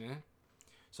 He's in it.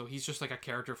 So he's just like a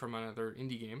character from another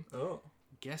indie game. Oh.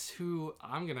 Guess who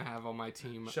I'm going to have on my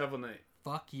team? Shovel Knight.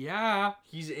 Fuck yeah.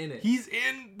 He's in it. He's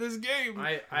in this game.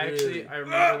 I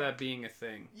remember that being a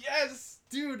thing. Yes.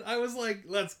 Dude, I was like,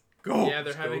 let's go. Yeah,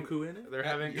 they're having... Goku in it? They're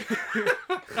having...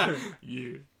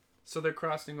 Yeah. So they're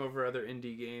crossing over other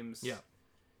indie games. Yeah.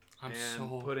 And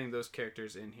putting those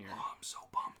characters in here. Oh, I'm so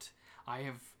pumped.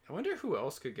 I wonder who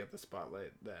else could get the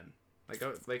spotlight then.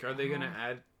 Like, are they gonna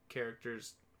add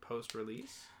characters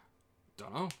post-release?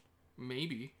 Don't know.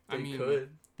 Maybe.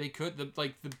 They could.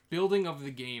 The building of the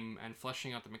game and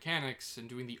fleshing out the mechanics and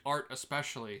doing the art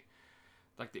especially.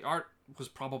 Like, the art was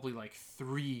probably like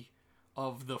 3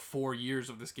 of the 4 years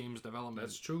of this game's development.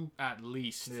 That's true. At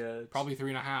least. Yeah. Probably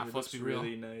 3.5. Let's be real.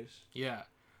 Really nice. Yeah.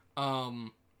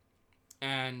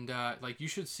 And like, you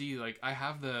should see, like, I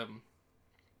have the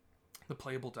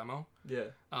playable demo.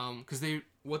 Yeah. Because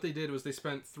what they did was they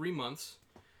spent 3 months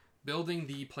building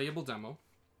the playable demo,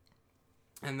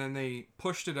 and then they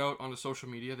pushed it out onto social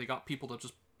media. They got people to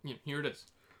just, here it is,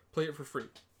 play it for free.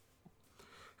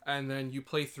 And then you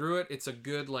play through it. It's a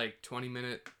good, like,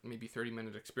 20-minute, maybe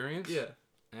 30-minute experience. Yeah.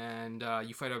 And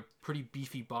you fight a pretty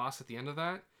beefy boss at the end of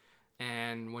that.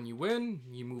 And when you win,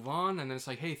 you move on, and then it's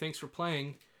like, hey, thanks for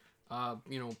playing.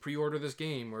 Pre-order this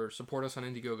game or support us on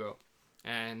Indiegogo.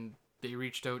 And they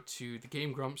reached out to the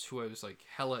Game Grumps, who I was like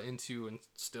hella into and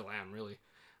still am really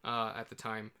at the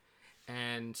time.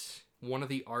 And one of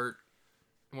the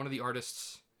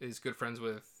artists is good friends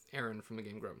with Aaron from the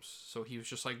Game Grumps. So he was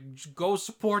just like, go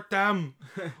support them.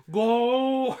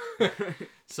 Go.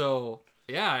 So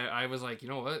yeah, I was like, you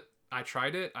know what? I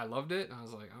tried it. I loved it. And I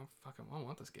was like, oh, fucking, I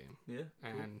want this game. Yeah.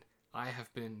 And I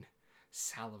have been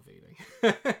salivating.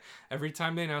 Every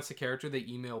time they announce a character, they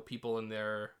email people in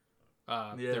their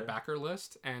backer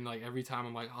list, and like every time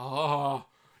I'm like, oh,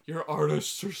 your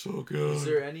artists are so good. Is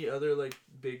there any other like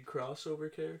big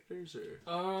crossover characters or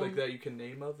like that you can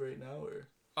name of right now,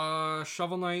 or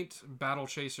Shovel Knight, Battle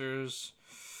Chasers?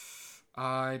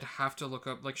 I'd have to look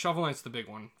up, like, Shovel Knight's the big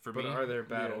one for me. But are there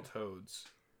Battle Toads?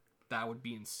 That would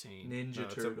be insane. Ninja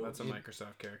Turtles. That's a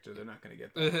Microsoft character. They're not going to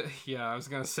get that. Yeah, I was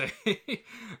going to say.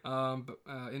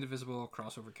 Indivisible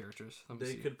crossover characters.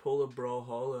 They could pull a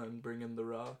Brawlhalla and bring in The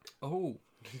Rock. Oh,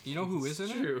 you know who is in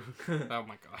true. it? Oh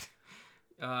my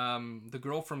god. The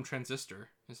girl from Transistor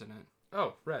is in it.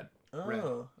 Oh, Red. Red.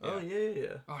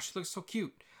 Yeah. Oh, she looks so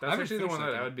cute. That's actually the one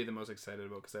that I would be the most excited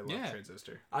about because I love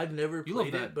Transistor. I've never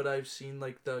played it, but I've seen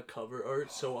like the cover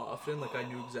art so often, like I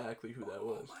knew exactly who that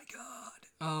was. Oh my god.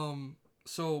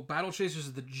 So Battle Chasers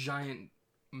is the giant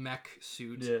mech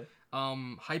suit. Yeah.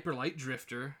 Hyper Light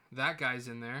Drifter, that guy's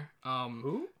in there.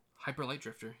 Who? Hyper Light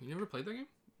Drifter. You never played that game?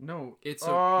 No. It's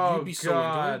you'd be so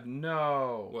into it.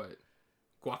 No. What?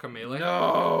 Guacamelee?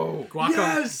 No.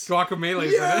 Yes.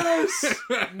 Guacamelee. Yes.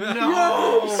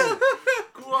 No.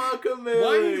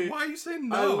 Guacamelee. Why are you saying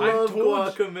no? I love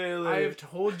Guacamelee. I have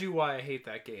told you why I hate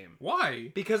that game.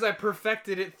 Why? Because I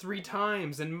perfected it 3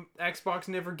 times and Xbox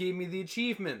never gave me the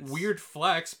achievements. Weird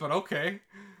flex, but okay.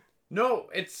 No,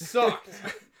 it sucked.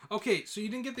 Okay, so you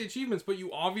didn't get the achievements, but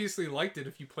you obviously liked it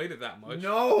if you played it that much.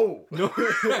 No. No.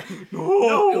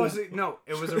 No,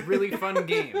 it was a really fun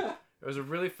game. It was a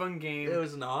really fun game. It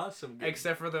was an awesome game.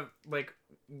 Except for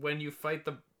when you fight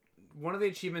one of the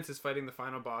achievements is fighting the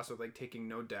final boss with like taking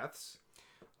no deaths.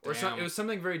 Or it was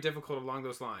something very difficult along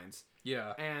those lines.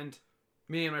 Yeah. And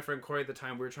me and my friend Corey at the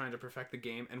time, we were trying to perfect the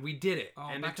game and we did it. Oh,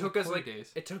 and it took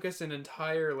us an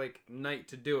entire night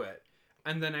to do it.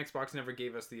 And then Xbox never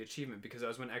gave us the achievement because that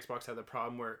was when Xbox had the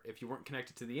problem where if you weren't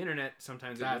connected to the internet,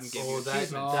 sometimes it wouldn't give you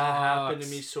achievements. That happened to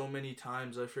me so many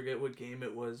times. I forget what game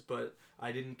it was, but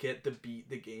I didn't get the beat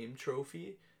the game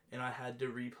trophy, and I had to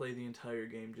replay the entire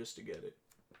game just to get it.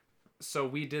 So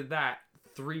we did that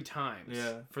 3 times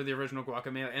for the original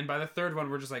Guacamelee, and by the 3rd one,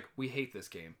 we're just like, we hate this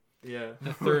game. Yeah.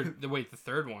 The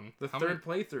third one. The third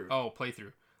playthrough. Oh,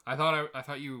 playthrough. I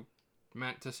thought you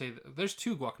meant to say that there's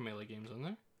 2 Guacamelee games in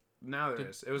there. Now there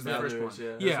is. It was the first one.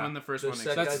 Yeah. It was when the first one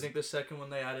existed. I think the second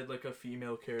one they added like a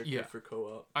female character for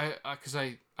co-op. Because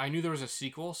I knew there was a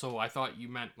sequel, so I thought you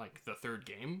meant like the 3rd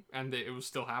game, and it was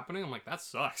still happening. I'm like, that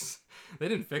sucks. They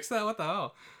didn't fix that. What the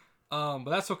hell? But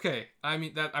that's okay. I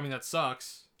mean that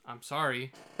sucks. I'm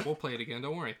sorry. We'll play it again.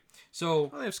 Don't worry.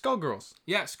 So they have Skullgirls.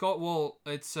 Yeah, Well,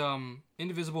 it's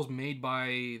Indivisibles made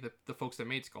by the folks that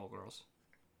made Skullgirls.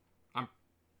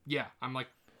 I'm like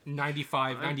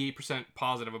 98%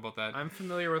 positive about that. I'm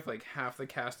familiar with like half the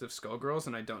cast of Skullgirls,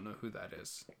 and I don't know who that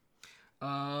is.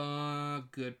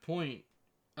 Good point.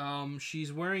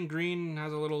 She's wearing green and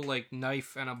has a little like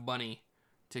knife and a bunny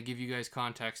to give you guys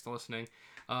context listening.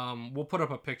 We'll put up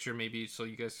a picture maybe so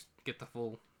you guys get the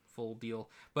full deal.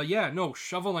 But yeah, no,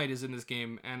 Shovel Knight is in this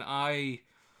game, and I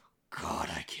God,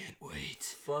 I can't wait.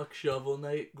 Fuck Shovel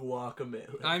Knight,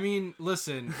 Guacamelee. I mean,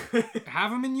 listen,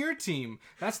 have him in your team.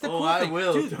 That's the cool I thing.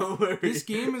 will. Dude, don't worry. this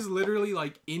game is literally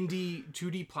like indie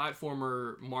 2D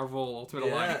platformer Marvel Ultimate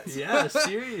Alliance. Yeah,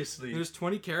 seriously. There's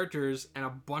 20 characters and a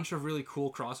bunch of really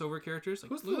cool crossover characters. Like,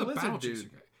 Who's look the at lizard Battle dude? Chaser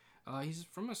guy. He's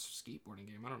from a skateboarding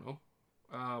game. I don't know.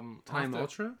 Time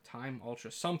Ultra? Time Ultra.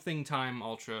 Something Time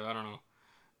Ultra. I don't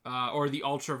know. Or the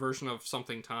Ultra version of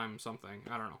something Time something.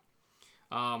 I don't know.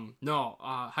 No,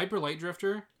 Hyper Light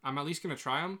Drifter, I'm at least going to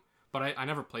try him, but I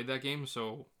never played that game,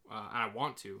 so, and I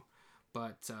want to,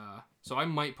 but, so I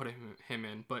might put him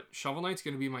in, but Shovel Knight's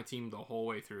going to be my team the whole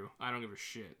way through. I don't give a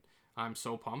shit. I'm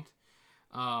so pumped.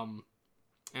 And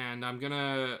I'm going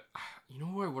to, you know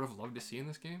who I would have loved to see in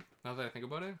this game, now that I think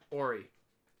about it? Ori.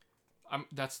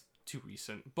 That's too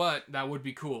recent, but that would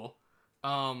be cool.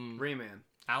 Rayman.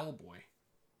 Owlboy.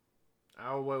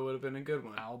 Owlboy would have been a good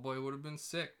one. Owlboy would have been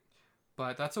sick.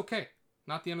 But that's okay.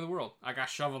 Not the end of the world. I got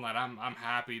Shovel Knight. I'm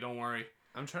happy. Don't worry.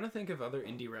 I'm trying to think of other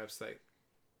indie reps that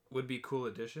would be cool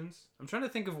additions. I'm trying to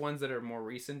think of ones that are more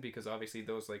recent because obviously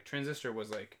those like Transistor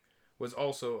was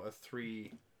also a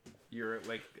 3-year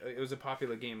it was a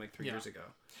popular game like 3 years ago.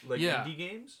 Like Yeah. indie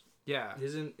games? Yeah.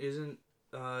 Isn't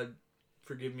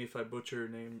forgive me if I butcher her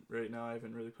name right now. I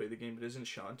haven't really played the game, but isn't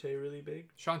Shantae really big?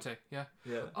 Shantae, yeah.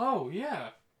 Yeah. Oh, yeah.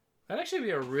 That'd actually be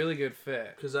a really good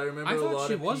fit. Because I remember I a thought lot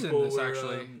she of was in people this, were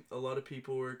actually. a lot of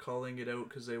people were calling it out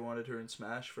because they wanted her in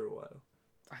Smash for a while.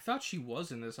 I thought she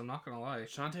was in this. I'm not going to lie.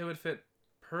 Shantae would fit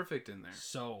perfect in there.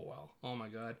 So well. Oh, my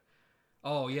God.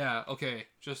 Oh, yeah. Okay.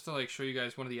 Just to, show you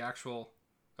guys one of the actual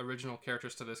original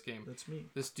characters to this game. That's me.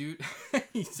 This dude,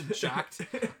 he's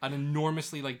an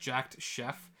enormously, jacked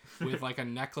chef with, a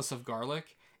necklace of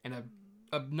garlic and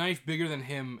a knife bigger than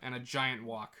him and a giant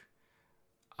wok.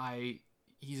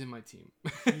 He's in my team.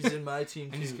 He's in my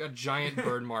team too. And he's got giant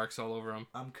bird marks all over him.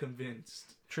 I'm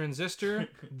convinced. Transistor,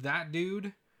 that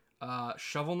dude,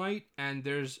 Shovel Knight, and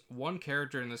there's one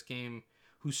character in this game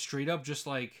who's straight up just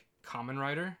like Kamen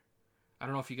Rider. I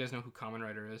don't know if you guys know who Kamen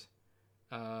Rider is.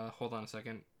 Hold on a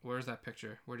second. Where's that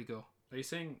picture? Where'd he go? Are you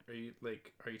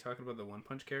talking about the One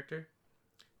Punch character?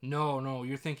 No,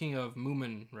 you're thinking of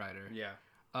Moomin Rider. Yeah.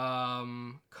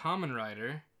 Kamen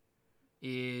Rider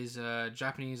is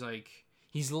Japanese,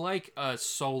 he's like a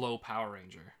solo Power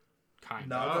Ranger, kind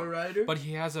Not of. a rider? But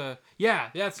he has a... Yeah,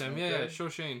 that's him. Okay. Yeah, show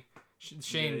Shane.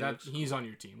 Shane, Yeah, he's on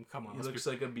your team. Come on. He looks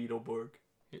like a Beetleborg.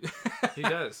 He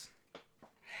does.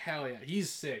 Hell yeah. He's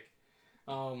sick.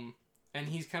 And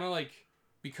he's kind of,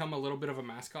 become a little bit of a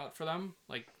mascot for them.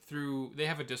 They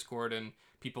have a Discord, and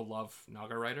people love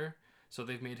Naga Rider. So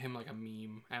they've made him, a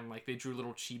meme. And, they drew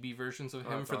little chibi versions of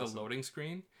him for awesome. the loading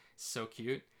screen. So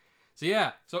cute. So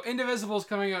yeah, Indivisibles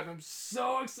coming out, and I'm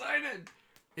so excited.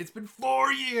 It's been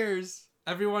 4 years.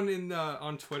 Everyone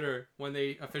on Twitter, when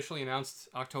they officially announced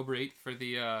October 8th for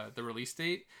the release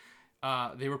date,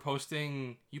 they were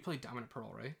posting. You played Diamond and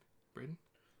Pearl, right, Braydon?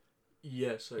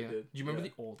 Yes, I did. Do you remember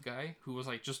the old guy who was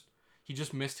he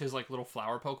just missed his little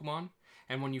flower Pokemon,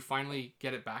 and when you finally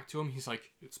get it back to him, he's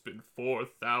like, "It's been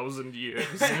 4,000 years."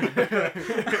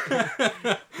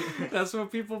 That's what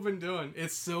people have been doing.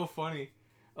 It's so funny.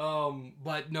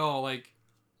 But no,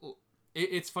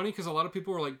 it's funny because a lot of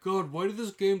people were like, God, why did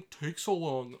this game take so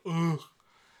long?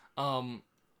 Ugh.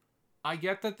 I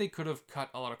get that they could have cut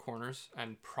a lot of corners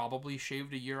and probably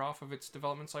shaved a year off of its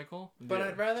development cycle. But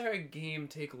I'd rather a game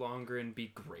take longer and be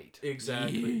great.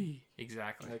 Exactly.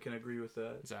 Exactly. I can agree with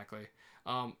that. Exactly.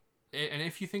 And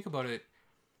if you think about it,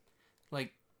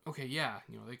 okay, yeah,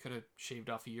 they could have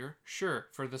shaved off a year. Sure,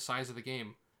 for the size of the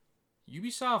game.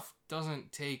 Ubisoft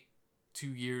doesn't take 2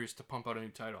 years to pump out a new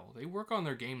title. They work on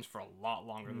their games for a lot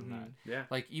longer than that.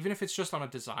 Yeah. Even if it's just on a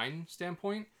design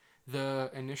standpoint,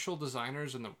 the initial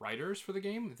designers and the writers for the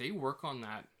game, they work on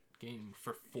that game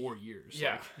for 4 years.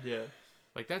 Yeah.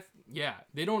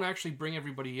 They don't actually bring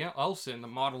everybody else in, the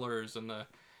modelers and the,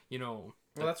 Well,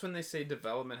 that's when they say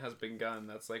development has begun.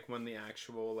 That's when the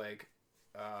actual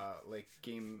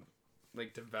game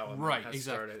development has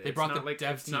started. They brought not the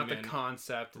dev it's team not the in.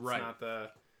 concept. It's not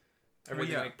the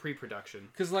everything pre-production.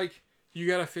 Because you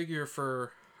gotta figure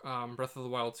for Breath of the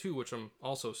Wild 2, which I'm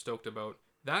also stoked about,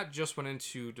 that just went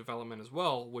into development as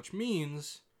well, which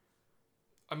means,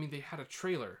 they had a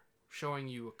trailer showing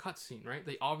you a cutscene, right?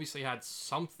 They obviously had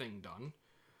something done,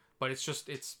 but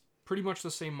it's pretty much the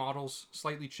same models,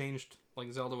 slightly changed,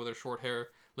 like Zelda with her short hair.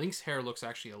 Link's hair looks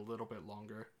actually a little bit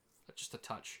longer, just a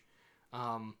touch.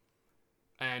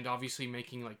 And obviously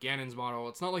making Ganon's model,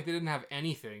 it's not like they didn't have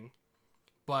anything,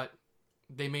 but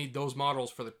they made those models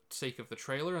for the sake of the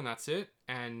trailer, and that's it.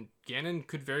 And Ganon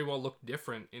could very well look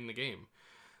different in the game.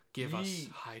 Give us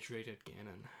hydrated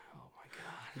Ganon. Oh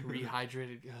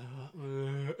Rehydrated.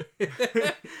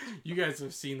 You guys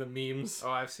have seen the memes.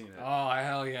 Oh, I've seen it. Oh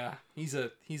hell yeah, he's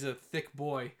a thick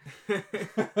boy.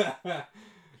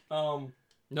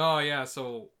 No, yeah,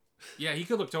 so yeah, he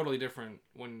could look totally different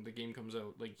when the game comes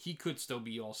out. Like he could still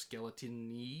be all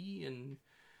skeleton-y and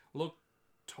look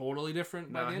totally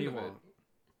different by the end of it.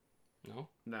 No?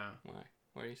 No.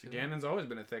 Why are you saying Ganon's always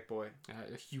been a thick boy.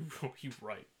 you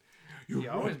right. He's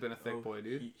always been a thick boy,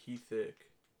 dude. He thick.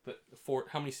 But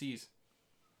how many C's?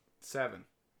 7.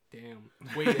 Damn.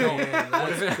 Wait, no.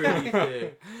 That's pretty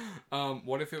thick.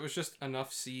 What if it was just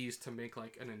enough C's to make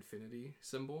like an infinity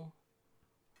symbol?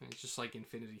 And it's just like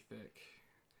infinity thick.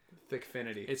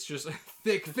 Thickfinity. It's just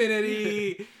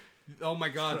thickfinity. Oh my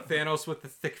god, Thanos with the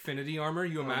thickfinity armor.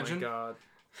 You imagine? Oh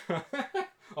my god.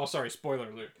 Oh, sorry. Spoiler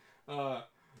alert.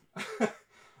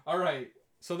 All right.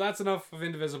 So that's enough of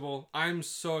Indivisible. I'm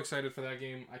so excited for that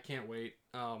game. I can't wait.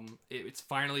 It's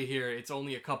finally here. It's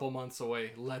only a couple months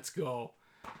away. Let's go.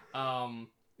 Gonna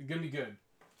be good.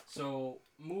 So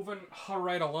moving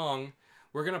right along,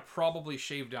 we're gonna probably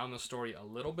shave down the story a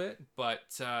little bit. But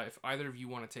if either of you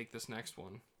want to take this next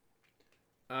one,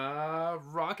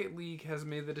 Rocket League has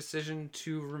made the decision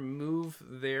to remove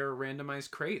their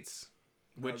randomized crates,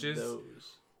 which is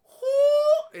those.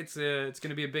 It's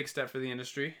gonna be a big step for the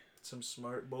industry. Some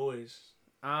smart boys.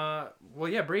 Well,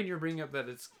 yeah, Braydon, you're bringing up that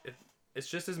it's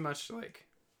just as much like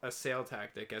a sale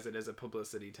tactic as it is a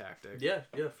publicity tactic. Yeah,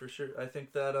 for sure. I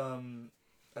think that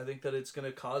it's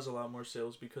gonna cause a lot more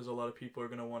sales because a lot of people are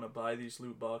gonna want to buy these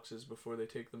loot boxes before they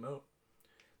take them out.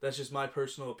 That's just my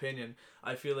personal opinion.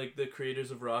 I feel like the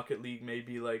creators of Rocket League may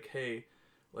be like, hey,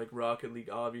 like Rocket League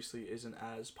obviously isn't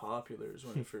as popular as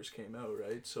when it first came out,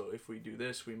 right? So if we do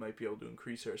this, we might be able to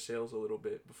increase our sales a little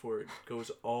bit before it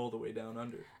goes all the way down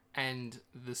under. And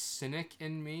the cynic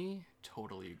in me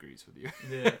totally agrees with you.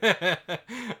 Yeah.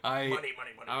 Money.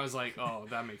 I was like, oh,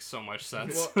 that makes so much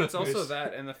sense. Well, it's also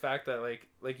that and the fact that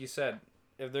like you said,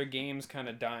 if their game's kind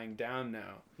of dying down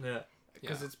now. Yeah.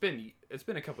 Because it's been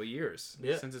a couple of years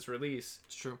since its release.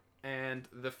 It's true. And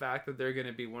the fact that they're going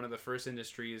to be one of the first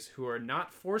industries who are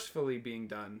not forcefully being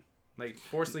done, like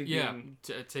forcefully being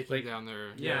taking down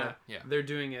their they're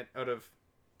doing it out of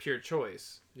pure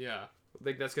choice. Yeah.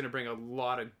 Like that's going to bring a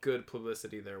lot of good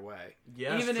publicity their way.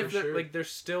 Yeah, even if sure. like there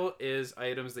still is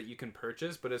items that you can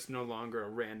purchase, but it's no longer a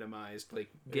randomized like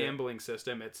gambling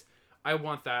system. It's I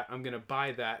want that, I'm going to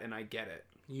buy that, and I get it.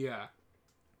 Yeah.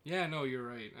 Yeah, no, you're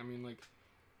right. I mean, like,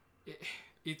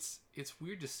 it's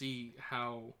weird to see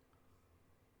how,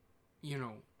 you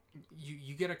know,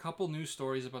 you get a couple news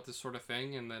stories about this sort of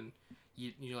thing, and then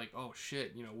you're like, oh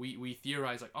shit, you know, we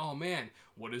theorize like, oh man,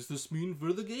 what does this mean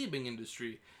for the gaming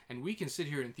industry? And we can sit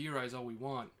here and theorize all we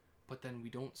want, but then we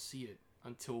don't see it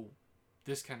until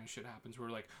this kind of shit happens. We're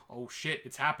like, oh shit,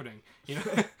 it's happening. You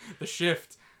know, the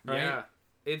shift, right? Yeah.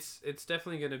 It's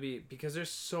definitely going to be because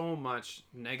there's so much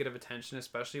negative attention,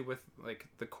 especially with like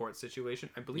the court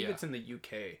situation. I believe it's in the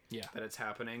UK that it's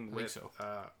happening with. So.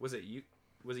 Was it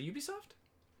Ubisoft?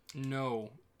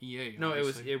 No, EA. No,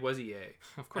 obviously. it was EA.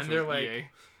 Of course, and they're like, EA.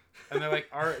 and they're like,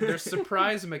 there's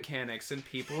surprise mechanics and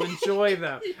people enjoy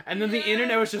them. And then the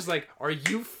internet was just like, are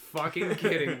you fucking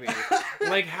kidding me?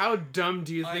 Like, how dumb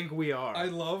do you think we are? I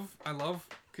love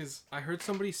because I heard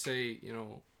somebody say, you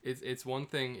know. It's one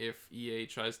thing if EA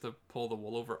tries to pull the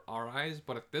wool over our eyes,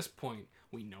 but at this point,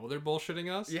 we know they're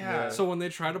bullshitting us. Yeah. So when they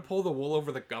try to pull the wool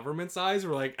over the government's eyes,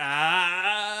 we're like,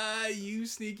 you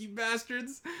sneaky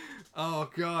bastards.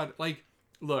 Oh, God. Like,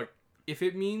 look, if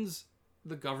it means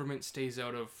the government stays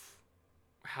out of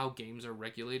how games are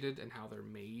regulated and how they're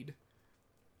made,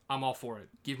 I'm all for it.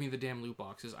 Give me the damn loot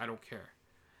boxes. I don't care.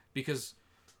 Because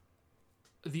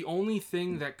the only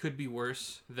thing that could be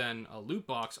worse than a loot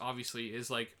box, obviously,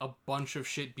 is like a bunch of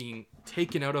shit being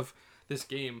taken out of this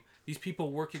game. These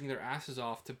people working their asses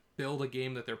off to build a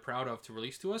game that they're proud of to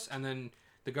release to us, and then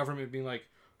the government being like,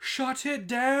 shut it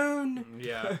down!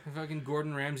 Yeah. Fucking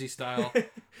Gordon Ramsay style.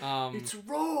 It's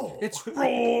raw! It's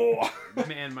raw!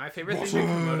 Man, my favorite thing to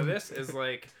come out of this is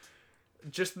like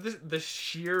just the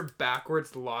sheer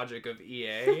backwards logic of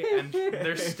EA and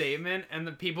their statement and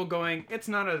the people going, it's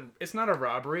not a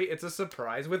robbery, it's a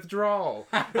surprise withdrawal.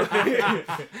 What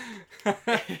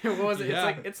was it? Yeah. It's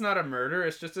like, it's not a murder,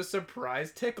 it's just a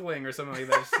surprise tickling or something like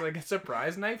that. It's like a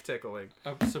surprise knife tickling.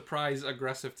 A surprise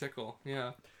aggressive tickle.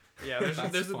 Yeah. Yeah,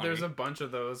 there's a bunch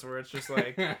of those where it's just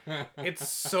like, it's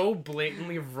so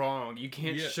blatantly wrong. You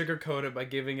can't sugarcoat it by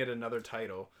giving it another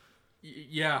title.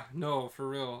 Yeah, no, for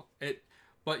real.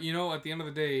 But, you know, at the end of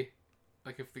the day,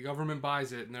 like, if the government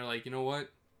buys it and they're like, you know what?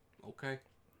 Okay.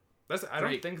 I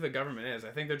don't think the government is. I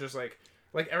think they're just like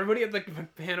everybody at the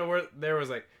panel where there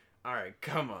was like, All right,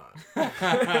 come on.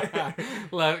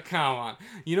 Come on.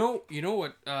 You know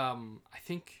what? I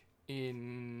think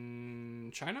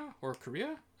in China or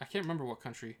Korea. I can't remember what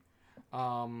country.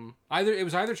 It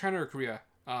was either China or Korea.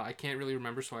 I can't really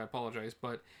remember, so I apologize.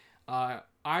 But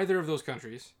either of those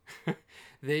countries,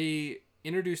 they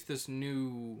introduced this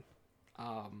new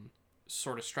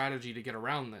sort of strategy to get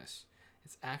around this.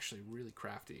 It's actually really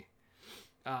crafty.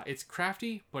 It's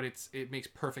crafty, but it makes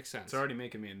perfect sense. It's already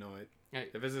making me annoyed.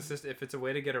 If it's a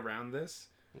way to get around this,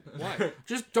 why?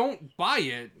 Just don't buy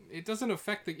it. It doesn't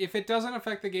affect if it doesn't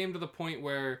affect the game to the point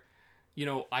where,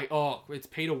 it's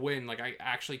pay to win. Like, I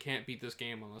actually can't beat this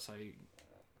game unless I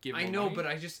give. I know, money. But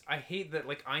I hate that.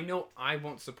 Like, I know I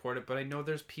won't support it, but I know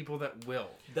there's people that will.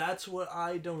 That's what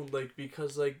I don't like,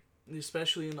 because like,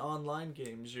 especially in online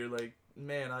games, you're like,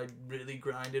 man, I really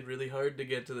grinded really hard to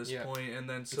get to this point, and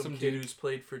then some kid who's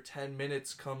played for 10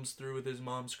 minutes comes through with his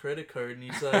mom's credit card, and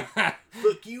he's like,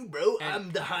 fuck you, bro,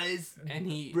 I'm the highest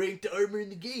ranked armor in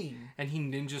the game. And he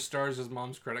ninja stars his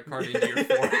mom's credit card into your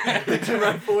forehead. Into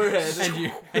my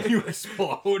forehead. and you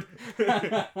explode.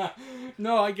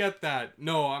 No, I get that.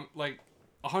 No, I'm like,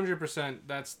 100%,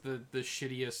 that's the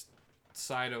shittiest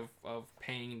side of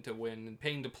paying to win and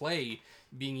paying to play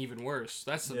being even worse.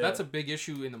 That's a big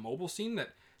issue in the mobile scene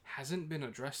that hasn't been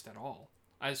addressed at all,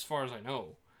 as far as I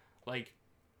know. Like,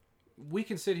 we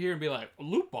can sit here and be like,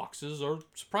 loot boxes or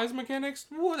surprise mechanics,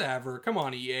 whatever. Come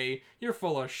on, EA, you're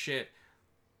full of shit.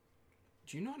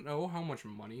 Do you not know how much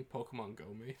money Pokemon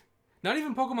Go made? Not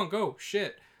even Pokemon Go.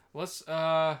 Shit. Let's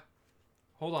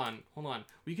hold on.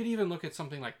 We could even look at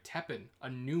something like Teppen, a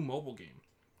new mobile game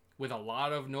with a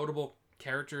lot of notable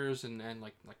characters and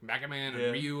like Mega Man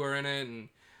and Ryu are in it, and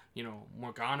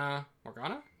Morgana,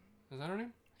 is that her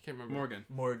name? I can't remember.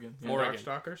 Morgan.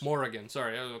 Darkstalkers. Morrigan.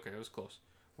 Sorry, okay, I was close.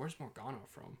 Where's Morgana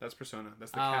from? That's Persona. That's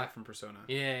the cat from Persona.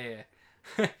 Yeah.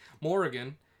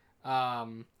 Morrigan,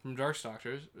 from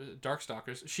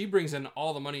Darkstalkers. She brings in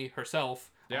all the money herself.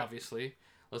 Yeah. Obviously.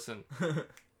 Listen,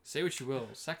 say what you will,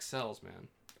 sex sells, man.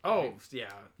 Oh,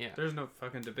 yeah. There's no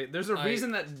fucking debate. There's a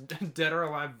reason that Dead or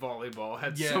Alive Volleyball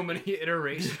had so many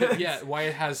iterations. Yeah, why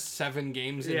it has 7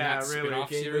 games in that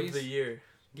spin-off series. Game of the year.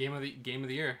 Game of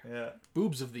the year. Yeah.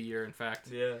 Boobs of the year, in fact.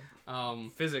 Yeah.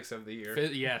 Physics of the year.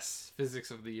 Yes, physics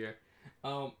of the year.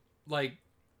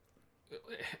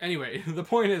 Anyway, the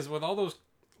point is, with all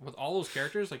those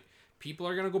characters, like, people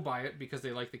are gonna go buy it because they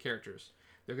like the characters.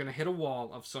 They're gonna hit a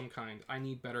wall of some kind. I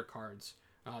need better cards.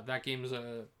 That game is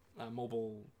a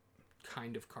mobile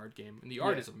kind of card game, and the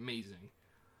art is amazing,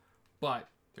 but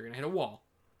they're gonna hit a wall.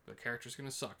 The character's gonna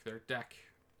suck. Their deck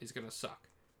is gonna suck.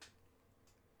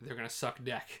 They're gonna suck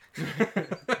deck.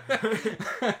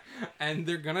 And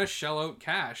they're gonna shell out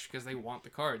cash because they want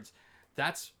the cards.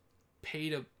 That's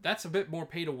a bit more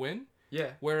pay to win.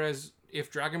 Yeah. Whereas if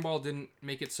Dragon Ball didn't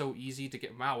make it so easy to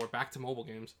get, we're back to mobile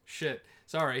games. Shit.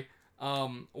 Sorry.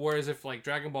 Whereas if like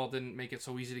Dragon Ball didn't make it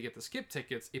so easy to get the skip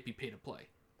tickets, it'd be pay to play.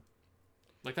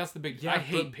 Like, that's the big... I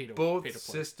hate pay to play. Both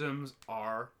systems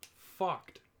are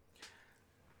fucked.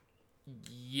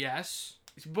 Yes.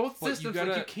 Both systems...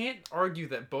 you can't argue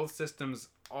that both systems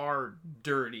are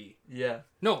dirty. Yeah.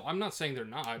 No, I'm not saying they're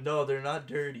not. No, they're not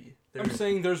dirty. I'm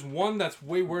saying there's one that's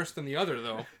way worse than the other,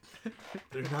 though.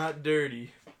 They're not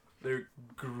dirty. They're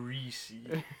greasy.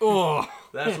 Oh,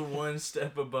 that's one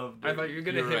step above dirty. I thought you were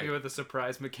gonna hit me with a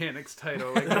surprise mechanics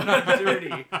title. Like, they're not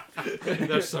dirty.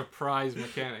 They're surprise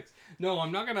mechanics. No,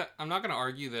 I'm not gonna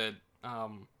argue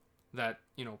that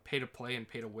pay to play and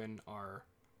pay to win are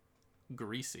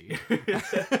greasy.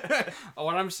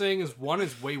 What I'm saying is one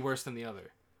is way worse than the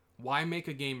other. Why make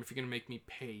a game if you're gonna make me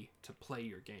pay to play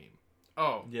your game?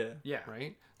 Oh yeah,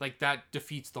 right. Like, that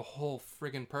defeats the whole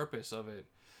friggin' purpose of it.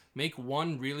 Make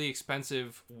one really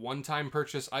expensive one-time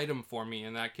purchase item for me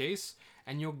in that case,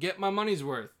 and you'll get my money's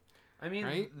worth. I mean,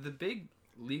 right? The big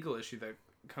legal issue that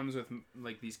comes with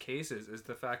like these cases is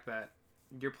the fact that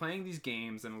you're playing these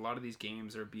games, and a lot of these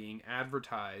games are being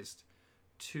advertised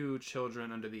to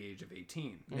children under the age of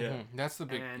 18. Yeah, that's the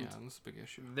big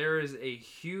issue.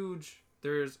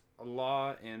 There's a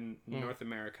law in North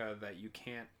America that you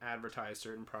can't advertise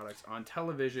certain products on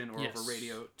television or over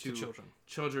radio to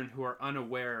children who are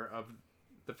unaware of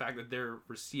the fact that they're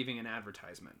receiving an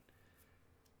advertisement.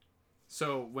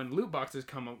 So when loot boxes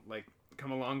come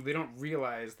along, they don't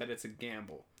realize that it's a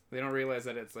gamble. They don't realize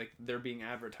that it's like they're being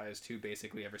advertised to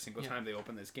basically every single time they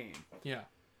open this game. Yeah.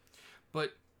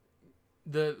 But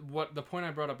the point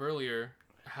I brought up earlier,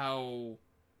 how,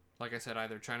 like I said,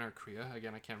 either China or Korea,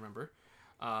 again I can't remember,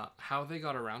 how they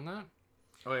got around that.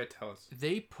 Oh yeah, tell us.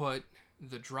 They put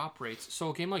the drop rates.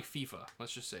 So a game like FIFA,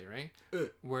 let's just say, right?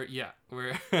 Where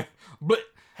but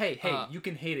Hey, you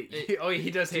can hate it. Oh, he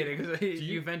does hate it because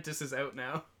Juventus is out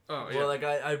now. oh yeah. Well, like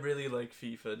I really like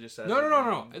FIFA. Just as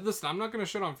No. Listen, I'm not gonna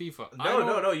shit on FIFA.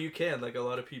 No. You can. Like a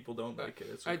lot of people don't like it.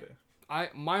 It's okay.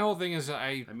 My whole thing is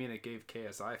I mean, it gave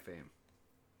KSI fame.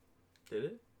 Did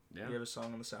it? Yeah. You have a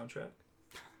song on the soundtrack?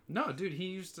 No, dude. He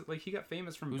used to he got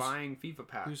famous from buying FIFA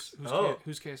packs.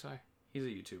 Who's KSI? He's a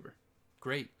YouTuber.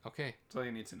 Great. Okay. That's all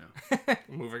you need to know.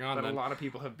 Moving on. But then. a lot of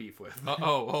people have beef with.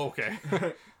 Okay.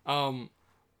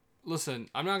 Listen,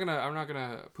 I'm not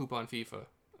gonna poop on FIFA.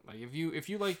 Like if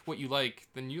you like what you like,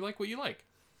 then you like what you like.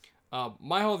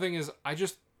 My whole thing is I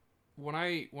just when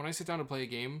I sit down to play a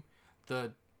game,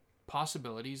 the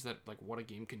possibilities that like what a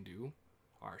game can do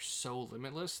are so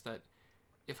limitless that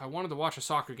if I wanted to watch a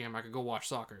soccer game, I could go watch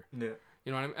soccer. Yeah.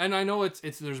 You know what I mean? And I know it's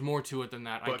there's more to it than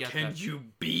that. But I get can that. you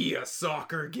be a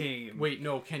soccer game? Wait,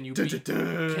 no. Can you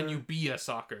be a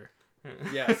soccer?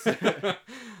 Yes.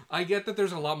 I get that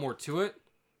there's a lot more to it,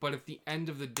 but at the end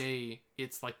of the day,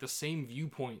 it's like the same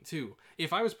viewpoint too.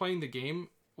 If I was playing the game,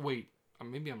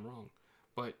 maybe I'm wrong,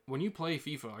 but when you play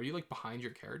FIFA, are you like behind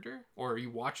your character, or are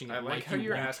you watching it? I like how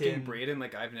you're asking Braydon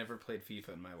like I've never played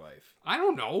FIFA in my life. I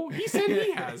don't know. He said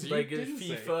he has. Like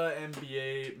FIFA,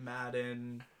 NBA,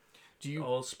 Madden.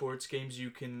 All sports games, you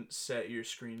can set your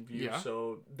screen view. Yeah.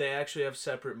 So they actually have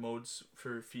separate modes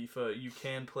for FIFA. You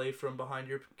can play from behind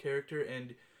your character,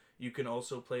 and you can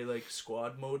also play like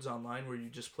squad modes online where you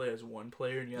just play as one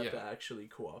player and you have to actually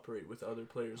cooperate with other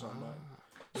players online,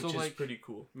 which is like, pretty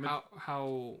cool.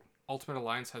 How Ultimate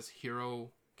Alliance has hero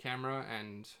camera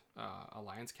and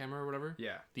Alliance camera or whatever.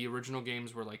 Yeah. The original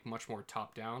games were like much more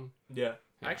top down. Yeah.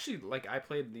 Actually, like I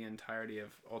played the entirety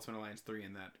of Ultimate Alliance 3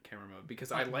 in that camera mode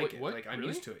because I like it. Like I'm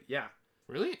used to it. Yeah.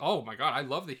 Really? Oh my god, I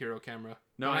love the hero camera.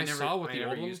 No, I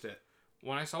never used it.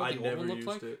 When I saw what the old one looked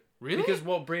like. Really? Because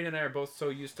Braydon and I are both so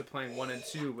used to playing 1 and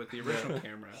 2 with the original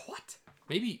camera. What?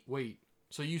 Maybe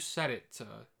so you set it to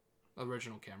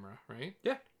original camera, right?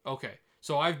 Yeah. Okay.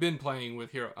 So I've been playing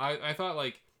with hero. I thought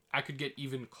like I could get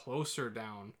even closer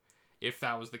down if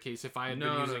that was the case, if I had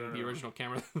been using the original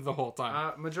camera the whole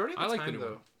time. Majority of the time,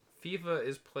 though, FIFA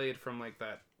is played from like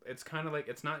that. It's kind of like,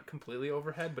 it's not completely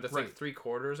overhead, but it's like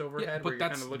 3/4 overhead, where you're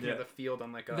kind of looking at the field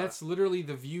on like a... That's literally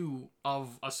the view of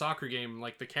a soccer game,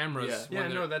 like the cameras. Yeah,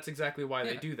 no, that's exactly why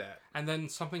they do that. And then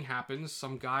something happens,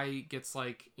 some guy gets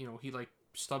like, he like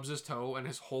stubs his toe and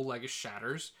his whole leg is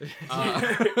shatters.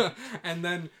 And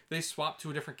then they swap to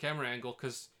a different camera angle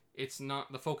because it's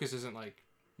not, the focus isn't like,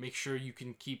 make sure you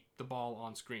can keep the ball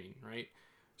on screen, right?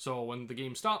 So when the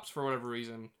game stops for whatever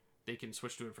reason, they can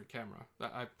switch to a different camera.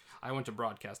 I went to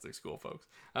broadcasting school, folks.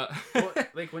 Well,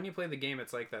 like when you play the game,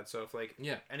 it's like that. So if like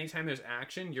anytime there's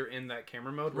action, you're in that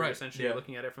camera mode where essentially you're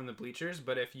looking at it from the bleachers.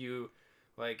 But if you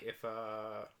like, if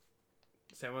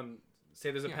say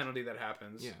there's a penalty that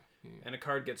happens, and a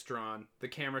card gets drawn, the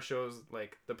camera shows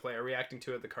like the player reacting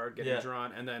to it, the card getting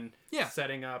drawn, and then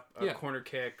setting up a corner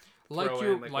kick. Like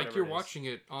you're watching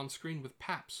it on screen with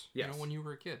Paps, when you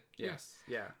were a kid. Yes.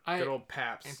 Yeah. Good old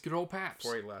Paps. And good old Paps.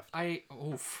 Before he left.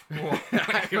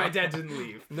 My dad didn't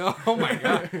leave. No, oh my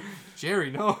god. Jerry,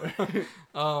 no.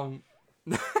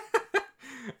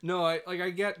 No, I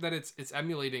get that it's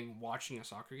emulating watching a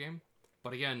soccer game,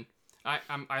 but again,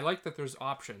 I like that there's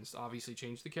options to obviously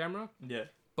change the camera. Yeah.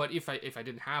 But if I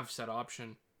didn't have said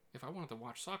option, if I wanted to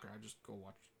watch soccer, I'd just go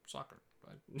watch soccer.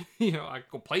 I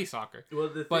go play soccer.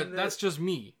 Well, that's just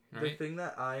me. Right? The thing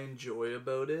that I enjoy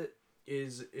about it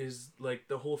is like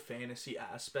the whole fantasy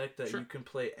aspect that you can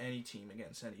play any team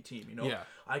against any team.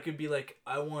 I could be like,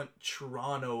 I want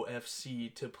Toronto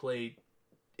FC to play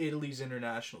Italy's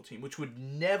international team, which would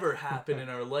never happen in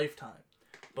our lifetime.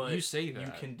 But you say that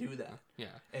you can do that. Yeah,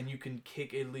 and you can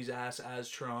kick Italy's ass as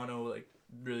Toronto. Like,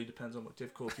 really depends on what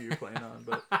difficulty you're playing on,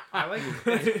 but I like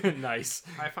it. Nice.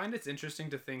 I find it's interesting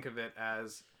to think of it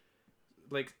as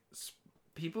like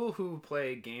people who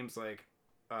play games like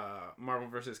Marvel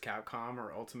vs. Capcom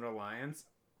or Ultimate Alliance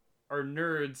are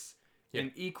nerds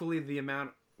in equally the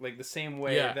amount, like the same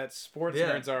way that sports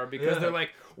nerds are, because they're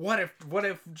like, what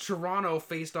if Toronto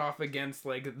faced off against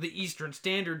like the Eastern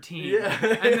Standard Team, and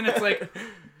then it's like,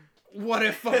 what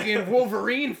if fucking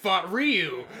Wolverine fought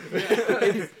Ryu?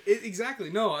 Exactly.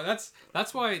 No,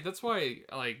 that's why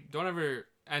like, don't ever,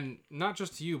 and not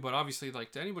just to you, but obviously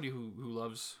like to anybody who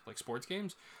loves like sports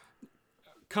games,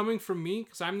 coming from me,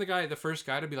 because I'm the first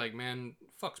guy to be like, man,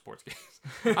 fuck sports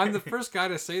games. I'm the first guy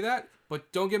to say that,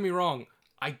 but don't get me wrong,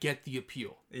 I get the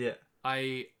appeal. Yeah.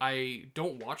 I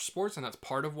don't watch sports, and that's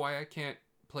part of why I can't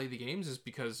play the games, is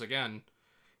because, again,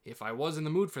 if I was in the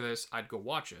mood for this, I'd go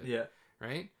watch it. Yeah.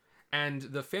 Right? And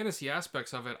the fantasy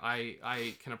aspects of it,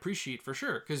 I can appreciate for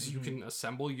sure, because you can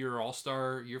assemble your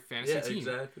all-star, your fantasy team.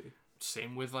 Exactly.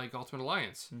 Same with like Ultimate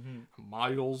Alliance.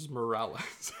 Miles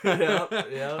Morales.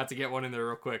 Yeah. Had to get one in there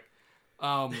real quick.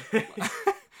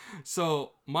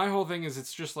 So my whole thing is,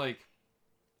 it's just like,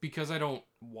 because I don't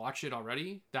watch it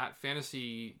already, that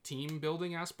fantasy team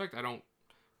building aspect, I don't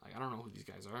know who these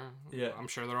guys are. Yeah. I'm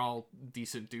sure they're all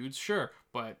decent dudes, sure,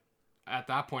 but at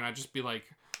that point I'd just be like,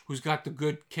 who's got the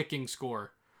good kicking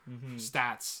score?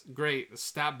 Stats, great.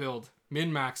 Stat build,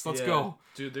 min-max, let's go.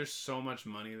 Dude, there's so much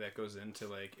money that goes into,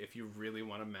 like, if you really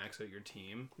want to max out your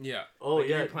team. Yeah. Oh, like,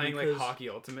 yeah. If you're playing, like, Hockey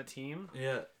Ultimate Team.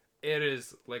 Yeah. It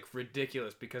is, like,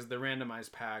 ridiculous because they're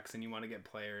randomized packs and you want to get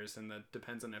players, and that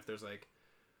depends on if there's, like,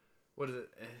 what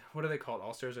are they called?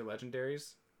 All-Stars or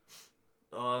Legendaries?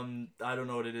 I don't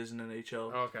know what it is in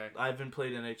NHL. Oh, okay. I haven't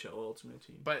played NHL Ultimate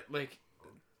Team. But, like,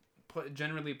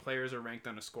 generally players are ranked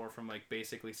on a score from, like,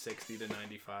 basically 60 to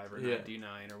 95 or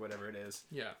 99 or whatever it is.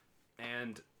 Yeah.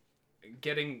 And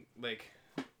getting, like,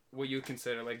 what you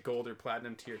consider, like, gold or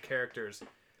platinum tier characters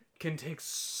can take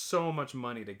so much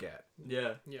money to get.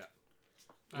 Yeah. Yeah.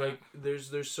 Like,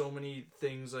 there's so many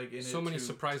things, like, in so it many too.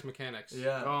 surprise mechanics.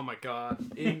 Yeah. Oh my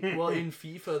god. In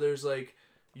FIFA, there's, like,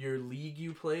 your league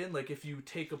you play in. Like, if you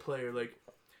take a player, like,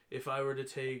 if I were to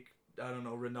take, I don't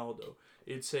know, Ronaldo,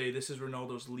 it'd say this is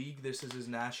Ronaldo's league, this is his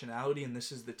nationality, and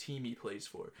this is the team he plays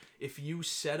for. If you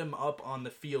set him up on the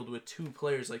field with two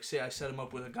players, like say I set him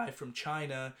up with a guy from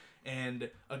China and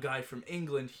a guy from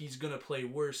England, he's going to play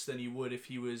worse than he would if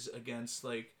he was against,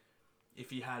 like, if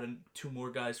he had two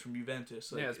more guys from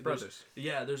Juventus. Like, yeah, it's brothers.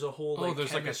 There's a whole like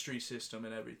there's chemistry system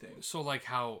and everything. So like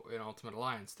how in Ultimate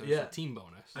Alliance there's a team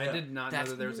bonus. I did not know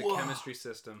that there was a chemistry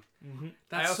system.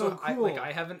 That's so cool.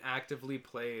 I haven't actively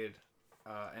played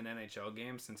an NHL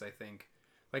game since, I think,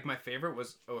 like, my favorite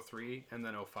was 03 and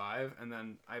then 05, and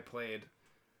then I played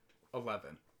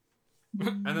 11.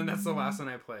 And then that's the last one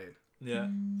I played. Yeah.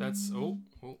 That's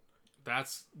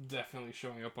that's definitely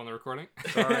showing up on the recording.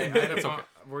 Sorry, I had a phone,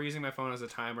 we're using my phone as a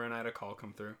timer, and I had a call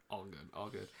come through. All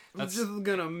good. I'm just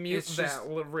gonna mute that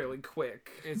really quick.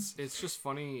 It's just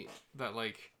funny that,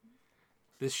 like,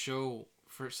 this show,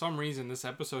 for some reason, this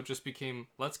episode just became,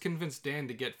 let's convince Dan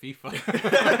to get FIFA.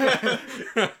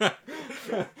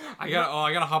 I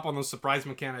gotta hop on those surprise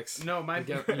mechanics. No, my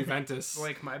get Juventus.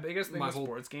 Like, my biggest thing with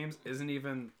sports games isn't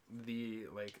even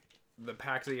the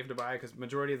packs that you have to buy, because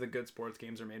majority of the good sports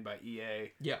games are made by EA.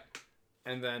 Yeah.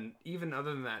 And then even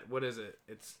other than that, what is it?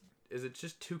 Is it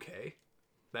just 2K?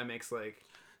 That makes, like,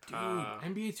 dude,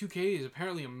 NBA 2K is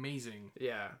apparently amazing.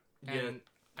 Yeah. And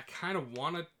I kind of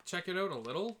want to check it out a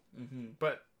little.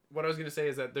 But what I was gonna say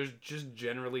is that there's just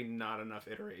generally not enough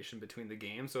iteration between the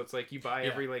games, so it's like you buy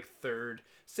every, like, third.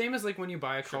 Same as, like, when you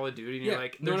buy a Call of Duty, and you're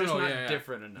like, they're just not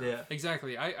different enough. Yeah.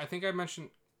 Exactly. I think I mentioned,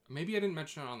 maybe I didn't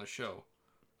mention it on the show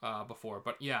before,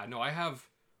 but yeah, no, I have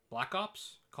Black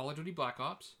Ops, Call of Duty Black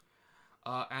Ops,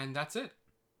 and that's it.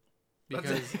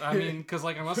 Because I mean,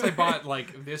 like, unless I bought,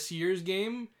 like, this year's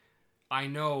game, I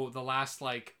know the last,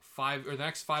 like, the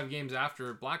next 5 games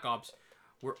after Black Ops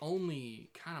were only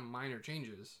kind of minor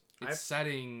changes. It's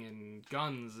setting and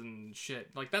guns and shit.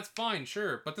 Like, that's fine,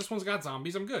 sure, but this one's got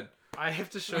zombies. I'm good. I have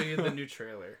to show you the new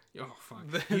trailer. Oh,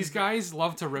 fuck. These guys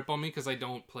love to rip on me because I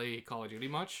don't play Call of Duty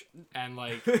much. And,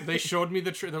 like, they showed me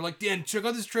the trailer. They're like, Dan, check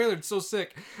out this trailer. It's so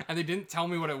sick. And they didn't tell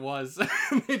me what it was.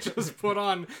 They just put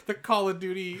on the Call of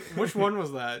Duty. Which one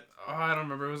was that? Oh, I don't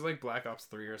remember. It was, like, Black Ops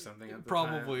 3 or something at the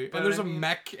Probably. time. And there's a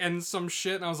mech and some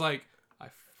shit. And I was like, I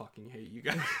fucking hate you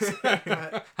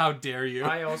guys. How dare you?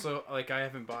 I also, like, I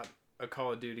haven't bought a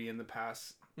Call of Duty in the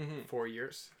past 4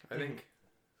 years, I think.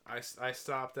 I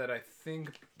stopped at, I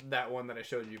think, that one that I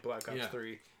showed you, Black Ops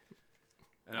 3.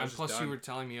 And plus you were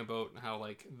telling me about how,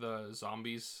 like, the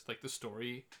zombies, like, the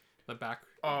story, the back...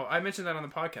 Oh, I mentioned that on the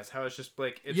podcast, how it's just,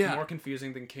 like, it's more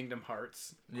confusing than Kingdom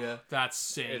Hearts. Yeah. That's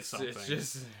saying something. It's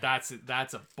just... That's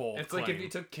a bold It's claim. like if you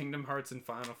took Kingdom Hearts and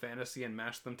Final Fantasy and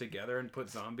mashed them together and put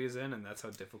zombies in, and that's how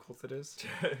difficult it is.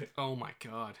 Oh my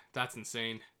god. That's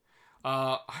insane.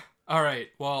 Alright,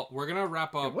 well, we're gonna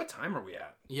wrap up. Hey, what time are we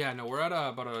at? Yeah, no, we're at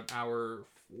about an hour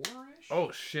 4-ish.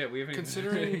 Oh shit, we haven't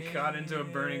even got into a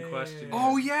burning question.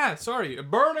 Oh yeah, sorry. A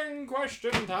burning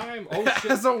question time. Oh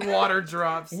shit. As the water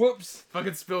drops. Whoops.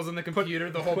 Fucking spills in the computer,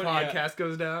 the whole podcast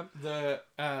goes down. The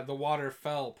water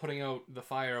fell, putting out the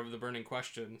fire of the burning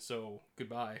question, so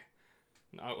goodbye.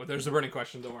 No, there's a burning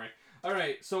question, don't worry.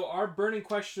 Alright, so our burning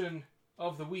question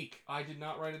of the week. I did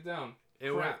not write it down.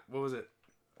 What was it?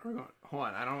 Hold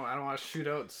on, I don't want to shoot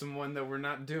out someone that we're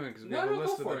not doing because we have a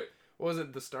list of them. What was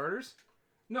it? The starters?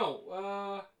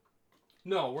 No.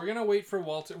 No, we're gonna wait for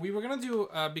Walter. We were gonna do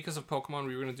because of Pokemon.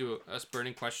 We were gonna do a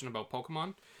burning question about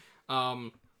Pokemon,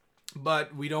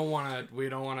 but we don't want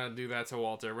to do that to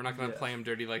Walter. We're not gonna play him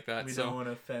dirty like that. We don't want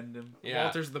to offend him. Yeah.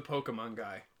 Walter's the Pokemon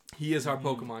guy. He is our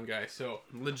Pokemon guy. So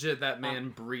legit, that man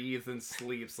breathes and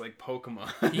sleeps like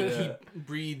Pokemon. he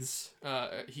breathes.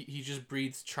 He just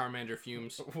breathes Charmander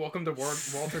fumes. Welcome to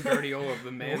Walter Guardiola,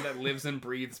 the man that lives and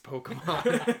breathes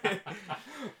Pokemon.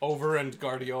 Over and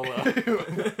Guardiola.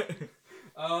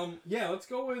 Yeah, let's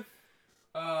go with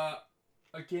a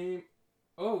game.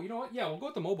 Oh, you know what? Yeah, we'll go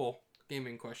with the mobile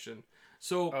gaming question.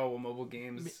 So Mobile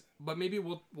games. But maybe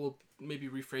we'll maybe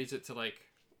rephrase it to like,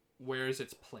 where is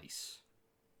its place?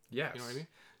 Yes. You know what I mean?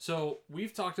 So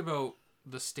we've talked about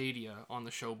the Stadia on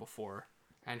the show before,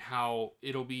 and how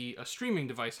it'll be a streaming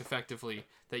device effectively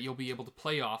that you'll be able to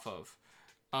play off of.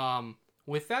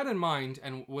 With that in mind,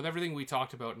 and with everything we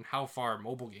talked about and how far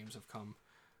mobile games have come,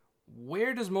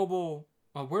 where do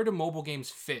mobile games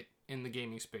fit in the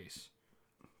gaming space?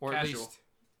 Or Casual. at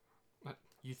least,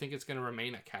 you think it's going to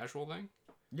remain a casual thing?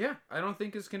 Yeah, I don't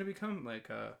think it's going to become like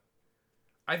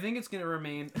I think it's going to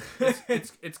remain.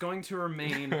 It's going to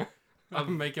remain.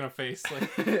 I'm making a face like.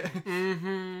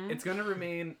 It's going to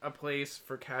remain a place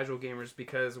for casual gamers,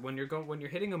 because when you're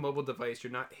hitting a mobile device,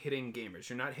 you're not hitting gamers.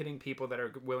 You're not hitting people that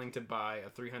are willing to buy a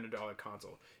 $300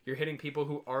 console. You're hitting people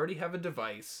who already have a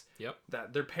device. Yep.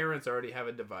 That their parents already have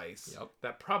a device. Yep.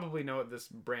 That probably know what this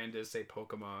brand is, say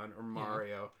Pokemon or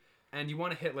Mario, and you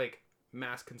want to hit like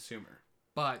mass consumer.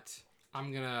 But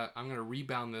I'm gonna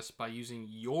rebound this by using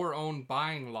your own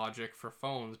buying logic for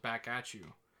phones back at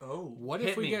you. Oh. What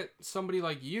if we get somebody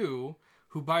like you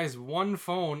who buys one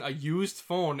phone, a used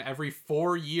phone, every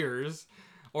 4 years?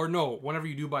 Or no, whenever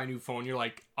you do buy a new phone, you're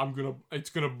like, it's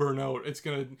gonna burn out. It's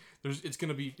gonna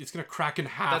crack in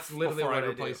half. That's literally before what I I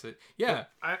replace do. it. Yeah,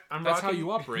 I'm that's rocking, how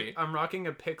you operate. I'm rocking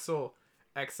a Pixel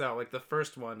XL, like the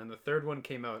first one, and the third one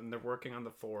came out, and they're working on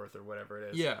the fourth or whatever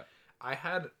it is. Yeah. I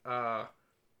had a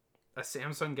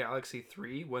Samsung Galaxy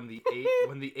 3 when the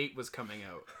 8 was coming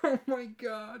out. Oh my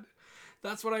god.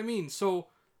 That's what I mean. So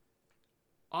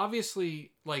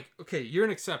obviously, like, okay, you're an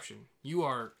exception. You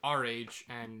are our age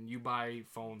and you buy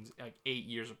phones like 8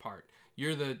 years apart.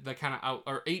 You're the kind of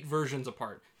 8 versions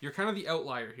apart. You're kind of the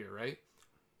outlier here, right?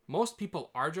 Most people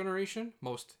our generation,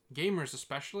 most gamers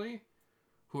especially,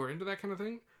 who are into that kind of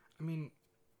thing, I mean,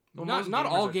 not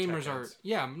all gamers are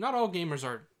not all gamers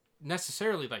are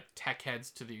necessarily like tech heads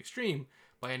to the extreme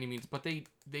by any means, but they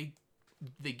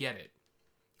get it,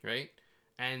 right?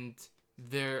 And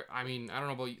I mean, I don't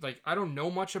know about, like, I don't know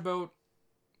much about,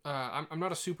 I'm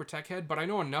not a super tech head, but I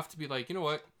know enough to be like, you know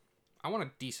what, I want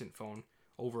a decent phone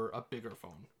over a bigger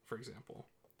phone, for example.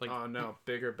 Like, oh no,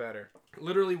 bigger, better.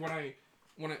 Literally, when I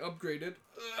upgraded,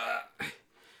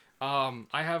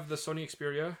 I have the Sony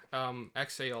Xperia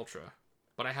XA Ultra,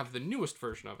 but I have the newest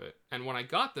version of it. And when I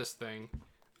got this thing,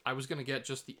 I was gonna get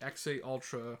just the XA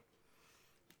Ultra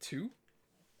 2.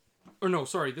 Or no,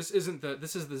 sorry, this is the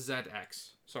ZX.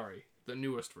 Sorry, the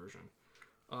newest version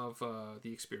of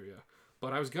the Xperia.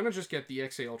 But I was gonna just get the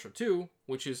XA Ultra 2,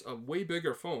 which is a way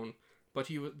bigger phone. But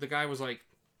the guy was like,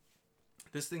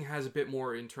 this thing has a bit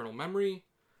more internal memory.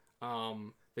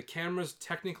 The camera's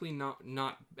technically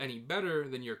not any better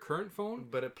than your current phone,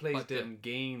 but it plays them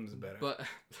games better. But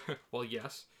well,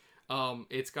 yes,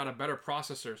 it's got a better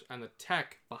processor, and the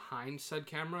tech behind said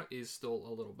camera is still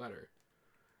a little better,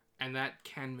 and that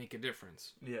can make a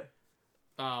difference. Yeah.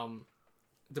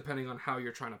 Depending on how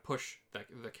you're trying to push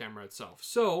the camera itself.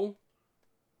 So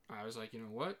I was like, you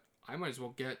know what? I might as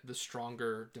well get the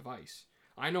stronger device.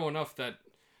 I know enough that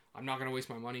I'm not gonna waste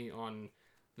my money on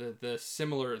the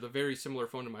very similar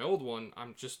phone to my old one.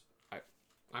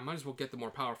 I might as well get the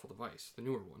more powerful device, the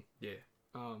newer one.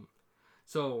 Yeah.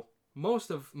 So most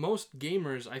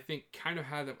gamers, I think, kind of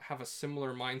have a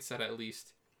similar mindset, at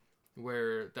least,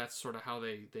 where that's sort of how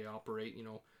they operate. You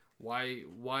know, why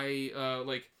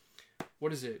like,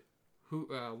 what is it?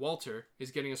 Walter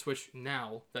is getting a Switch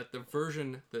now that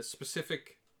the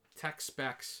specific tech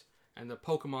specs and the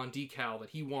Pokemon decal that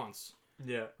he wants.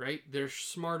 Yeah. Right? They're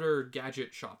smarter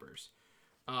gadget shoppers.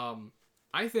 I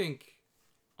think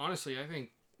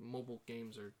mobile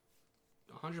games are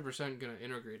 100% going to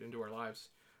integrate into our lives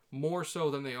more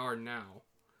so than they are now.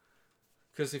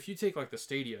 Because if you take like the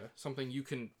Stadia, something you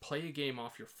can play a game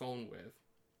off your phone with,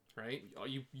 right?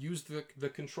 You use the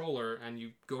controller and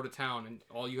you go to town and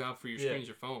all you have for your screen is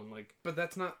your phone. Like, but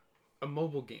that's not a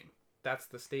mobile game. That's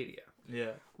the Stadia.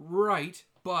 Yeah. Right,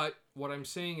 but what I'm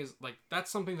saying is, like,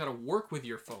 that's something that'll work with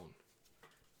your phone.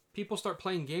 People start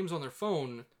playing games on their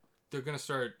phone, they're going to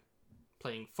start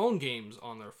playing phone games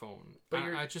on their phone. But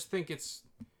I just think it's...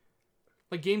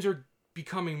 Like, games are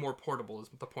becoming more portable is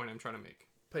the point I'm trying to make.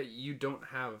 But you don't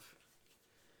have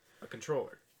a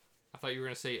controller. I thought you were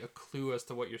going to say a clue as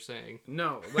to what you're saying.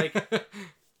 No, like,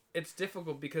 it's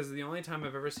difficult because the only time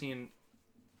I've ever seen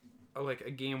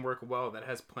a game work well that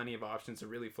has plenty of options, a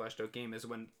really fleshed out game, is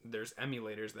when there's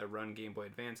emulators that run Game Boy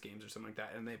Advance games or something like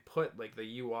that, and they put like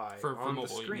the UI on the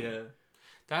screen. Yeah,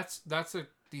 that's a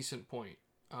decent point.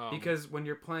 Because when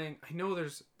you're playing, I know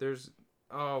there's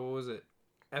what was it?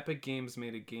 Epic Games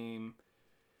made a game.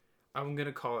 I'm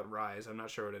gonna call it Rise. I'm not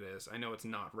sure what it is. I know it's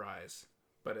not Rise,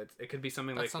 but it could be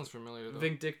something that like sounds familiar though.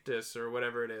 Vindictus or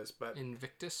whatever it is. But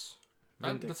Invictus.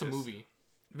 Vindictus. That's a movie.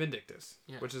 Vindictus,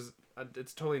 yeah. Which is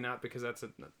it's totally not because that's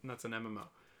an MMO,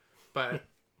 but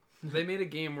they made a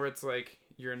game where it's like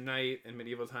you're a knight in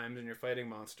medieval times and you're fighting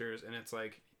monsters and it's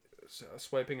like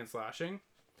swiping and slashing.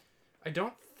 I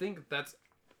don't think that's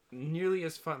nearly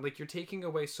as fun. Like, you're taking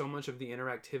away so much of the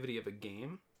interactivity of a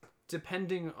game,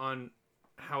 depending on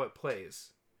how it plays.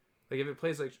 Like, if it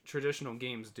plays like traditional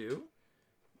games do,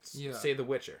 say The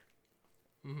Witcher,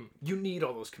 you need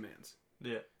all those commands.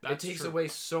 Yeah, it takes away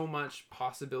so much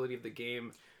possibility of the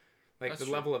game, like the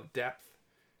level of depth.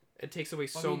 It takes away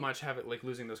so much. Have it like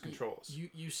losing those controls.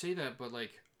 You say that, but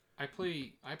like I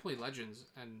play Legends,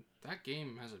 and that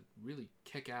game has a really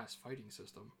kick-ass fighting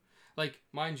system. Like,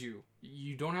 mind you,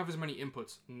 you don't have as many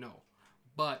inputs, no,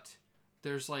 but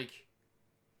there's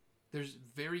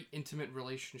very intimate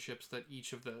relationships that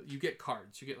you get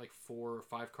cards. You get like 4 or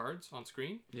 5 cards on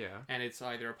screen. Yeah. And it's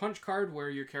either a punch card where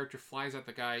your character flies at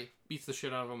the guy, beats the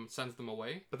shit out of him, sends them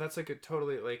away. But that's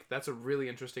like that's a really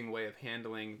interesting way of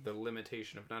handling the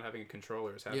limitation of not having a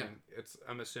controller.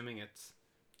 I'm assuming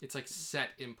it's like set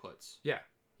inputs. Yeah.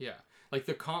 Yeah. Like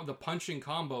the punching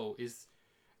combo is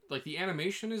like the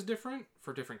animation is different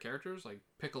for different characters. Like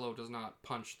Piccolo does not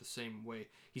punch the same way.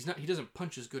 He doesn't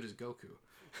punch as good as Goku.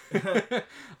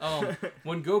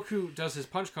 When Goku does his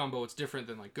punch combo, it's different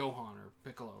than like Gohan or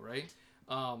Piccolo, right?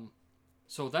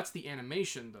 So that's the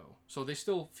animation though. So they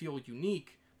still feel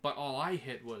unique, but all I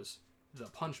hit was the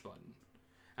punch button,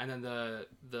 and then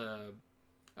the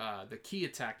key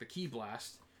attack, the key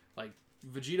blast. Like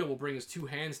Vegeta will bring his 2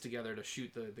 hands together to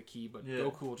shoot the key, but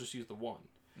Goku will just use the one.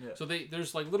 Yeah. So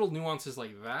there's like little nuances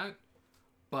like that,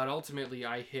 but ultimately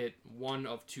I hit one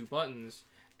of 2 buttons.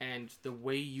 And the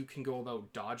way you can go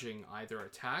about dodging either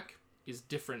attack is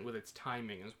different with its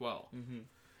timing as well. Mm-hmm.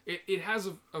 It has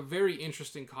a very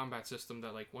interesting combat system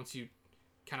that, like, once you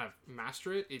kind of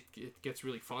master it, it gets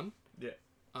really fun. Yeah.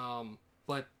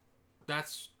 But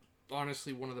that's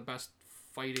honestly one of the best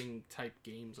fighting type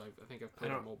games I think I've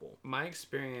played on mobile. My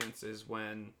experience is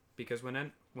when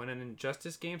an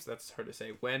Injustice game, so that's hard to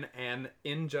say, when an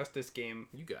Injustice game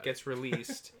gets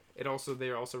released,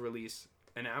 they also release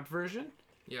an app version.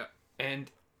 Yeah.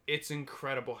 And it's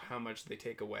incredible how much they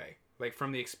take away, like,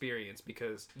 from the experience,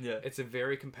 because it's a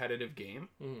very competitive game.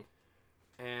 Mm.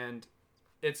 And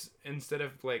it's, instead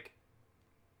of like,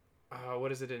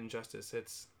 what is it in Injustice?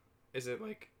 Is it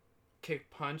like kick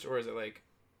punch, or is it like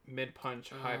mid punch,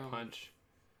 high punch?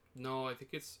 No, I think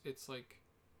it's like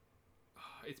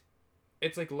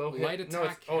it's like low hit, light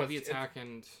attack, heavy attack,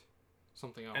 and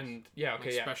something else. And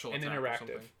special and attack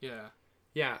interactive. Yeah.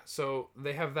 Yeah, so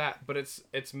they have that, but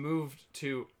it's moved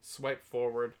to swipe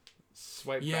forward,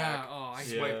 swipe back,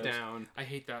 swipe down. I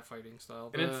hate that fighting style.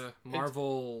 The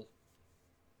Marvel,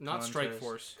 not Strike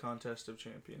Force. Contest of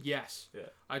Champions. Yes. Yeah.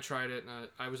 I tried it, and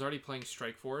I was already playing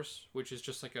Strike Force, which is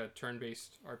just like a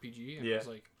turn-based RPG, and I was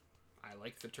like, I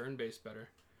like the turn-based better.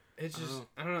 It's just,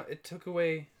 I don't know, it took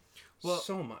away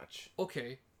so much.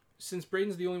 Okay, since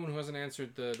Braydon's the only one who hasn't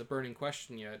answered the burning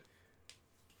question yet,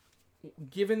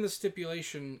 given the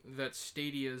stipulation that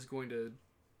Stadia is going to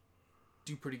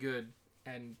do pretty good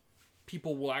and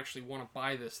people will actually want to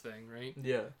buy this thing, right?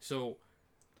 Yeah. So,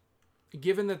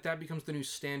 given that becomes the new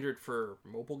standard for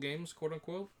mobile games, quote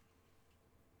unquote,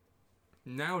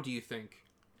 now do you think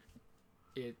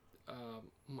it... oh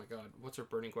my god, what's our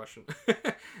burning question?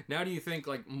 Now do you think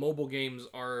like mobile games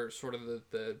are sort of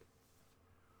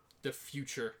the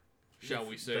future, shall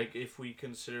we say? Like if we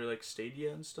consider like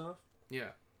Stadia and stuff? Yeah.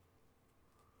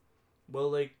 Well,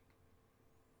 like,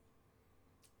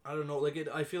 I don't know, like,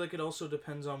 I feel like it also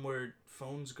depends on where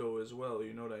phones go as well,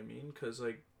 you know what I mean? Because,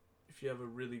 like, if you have a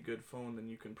really good phone, then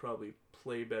you can probably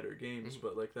play better games,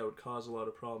 but, like, that would cause a lot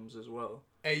of problems as well.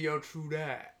 Hey, yo, true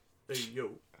that. Hey, yo.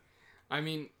 I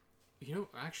mean, you know,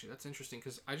 actually, that's interesting,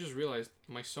 because I just realized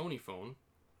my Sony phone,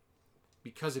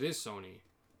 because it is Sony,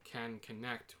 can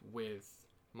connect with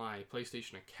my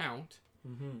PlayStation account,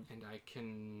 and I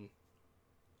can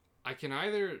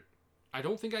either... I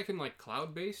don't think I can, like,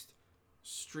 cloud-based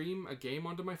stream a game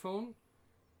onto my phone.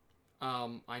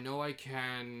 I know I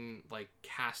can like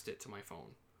cast it to my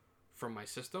phone from my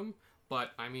system,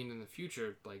 but I mean in the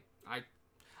future, like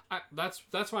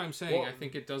that's why I'm saying Well, I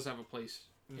think it does have a place.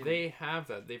 They have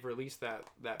that. They've released that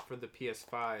for the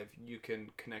PS5. You can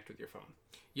connect with your phone.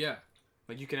 Yeah,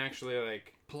 Like you can actually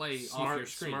like play off your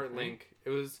screen. Smart right? Link.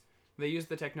 They used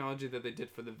the technology that they did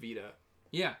for the Vita,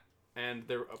 Yeah, and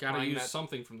they're gotta applying use that.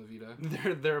 something from the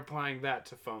Vita, They're applying that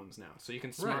to phones now, so you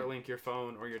can smart Right. link your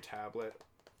phone or your tablet.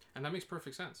 and that makes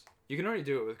perfect sense. You can already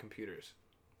do it with computers.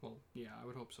 Well, yeah, I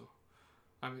would hope so.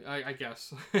 I mean, I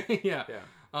guess. Yeah.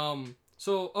 Yeah.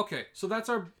 So okay, so that's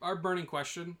our burning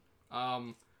question.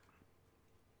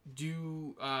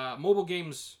 Do mobile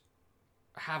games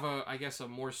have a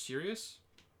more serious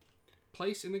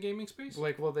place in the gaming space?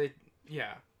 Like,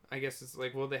 I guess it's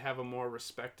like, will they have a more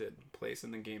respected place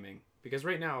in the gaming? Because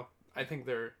right now, I think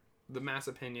they're the mass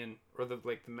opinion or the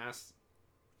mass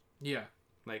Yeah.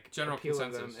 general appeal of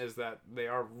them consensus is that they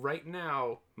are right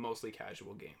now mostly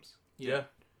casual games. Yeah.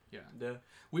 Yeah.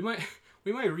 We might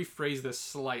rephrase this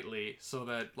slightly so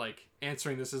that like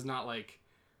answering this is not like,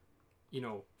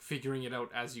 figuring it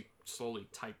out as you slowly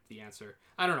type the answer.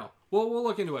 I don't know. We'll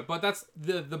look into it, but that's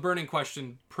the burning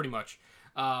question pretty much.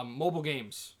 Mobile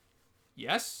games,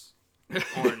 yes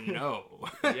or no?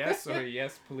 Yes or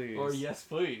yes, please. Or yes,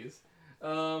 please.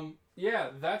 Yeah,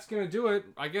 that's gonna do it.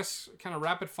 I guess kind of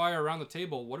rapid fire around the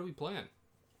table. What are we playing?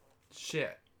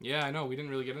 Shit. Yeah, I know we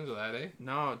didn't really get into that, eh?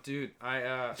 No, dude.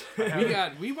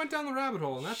 We went down the rabbit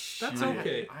hole, and that's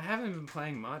okay. I haven't been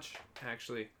playing much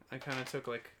actually. I kind of took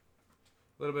like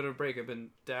a little bit of a break. I've been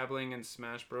dabbling in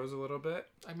Smash Bros a little bit.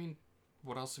 I mean,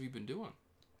 what else have you been doing?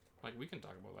 Like, we can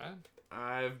talk about that.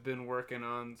 I've been working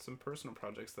on some personal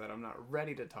projects that I'm not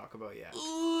ready to talk about yet.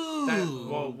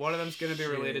 Ooh. One of them's going to be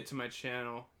related to my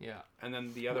channel. Yeah. And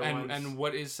then the other one. And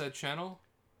what is said channel?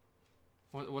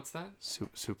 What's that?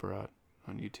 Super Odd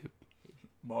on YouTube.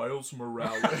 Miles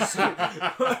Morales.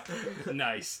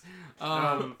 Nice.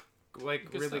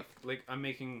 Really, stuff. like I'm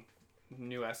making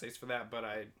new essays for that, but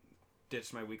I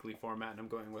ditched my weekly format and I'm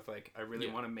going with like I really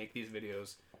want to make these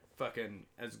videos fucking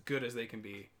as good as they can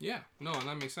be. Yeah, no, and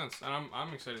that makes sense. And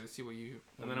I'm excited to see what you.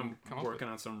 And then I'm working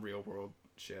on some real world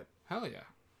shit. Hell yeah,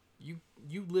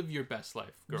 you live your best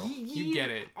life, girl. You get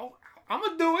it. Oh, I'm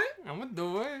gonna do it. I'm gonna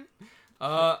do it.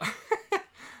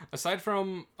 Aside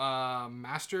from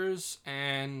Masters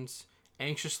and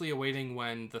anxiously awaiting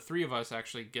when the three of us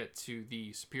actually get to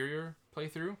the Superior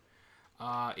playthrough,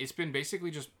 it's been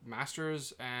basically just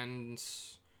Masters and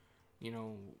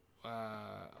a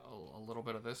little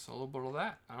bit of this, a little bit of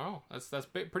that. I don't know. That's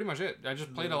pretty much it. I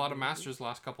just played a lot of Masters the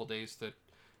last couple days to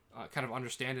kind of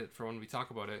understand it for when we talk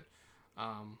about it.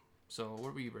 So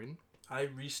what were you, Braydon? I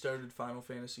restarted Final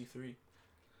Fantasy 3.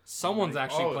 Someone's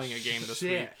actually playing a game this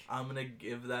week. I'm gonna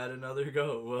give that another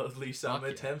go. Well, at least I'm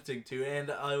attempting to. And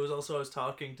I was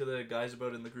talking to the guys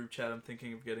about it in the group chat. I'm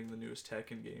thinking of getting the newest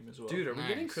Tekken game as well. Dude, are we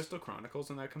getting Crystal Chronicles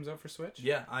when that comes out for Switch?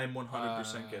 Yeah, I'm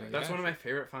 100% getting it. That's one of my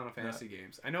favorite Final Fantasy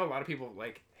games. I know a lot of people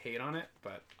hate on it,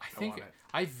 but I want it.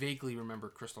 I vaguely remember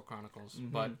Crystal Chronicles,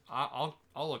 but I'll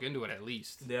look into it at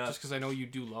least. Yeah. Just because I know you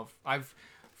do love.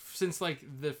 Since like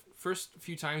the first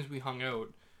few times we hung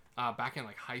out back in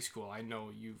like high school, I know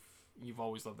you've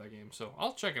always loved that game, so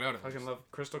I'll check it out. I fucking love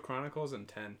Crystal Chronicles and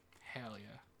 10. Hell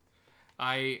yeah.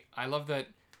 I love that,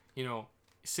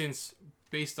 since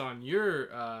based on your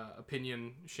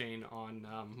opinion, Shane, on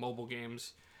mobile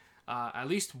games, at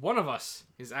least one of us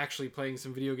is actually playing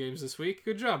some video games this week.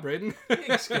 Good job, Braydon.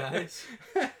 Thanks, guys.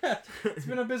 It's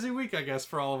been a busy week, I guess,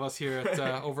 for all of us here at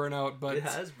Over and Out, but it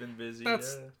has been busy.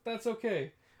 That's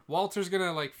okay. Walter's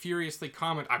gonna like furiously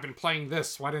comment, "I've been playing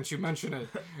this. Why didn't you mention it?"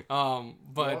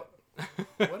 But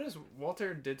what is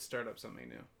Walter did start up something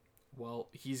new? Well,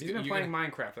 he's been playing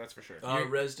Minecraft, that's for sure.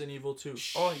 Resident Evil 2.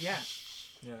 Oh yeah.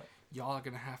 Yeah. Y'all are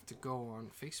gonna have to go on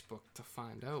Facebook to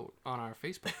find out on our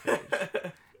Facebook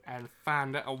page, and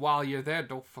find out while you're there.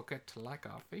 Don't forget to like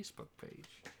our Facebook page.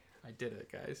 I did it,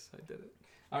 guys. I did it.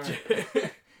 All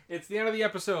right. It's the end of the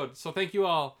episode, so thank you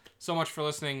all so much for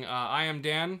listening. I am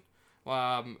Dan.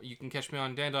 You can catch me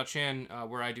on dan.chan,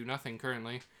 where I do nothing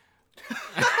currently.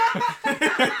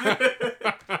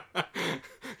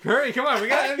 Hurry, come on, we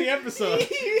gotta end the episode.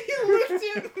 You looked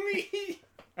at me.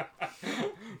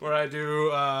 Where I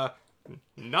do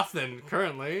nothing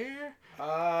currently.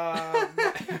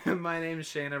 My name is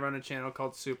Shane. I run a channel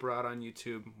called Super Odd on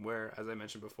YouTube, where, as I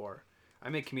mentioned before, I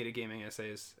make comedic gaming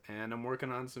essays, and I'm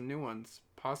working on some new ones,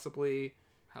 possibly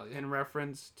in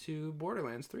reference to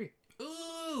Borderlands 3.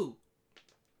 Ooh!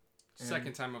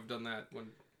 Second time I've done that when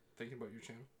thinking about your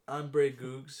channel. I'm Bray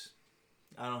Googs.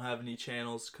 I don't have any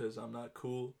channels because I'm not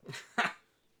cool.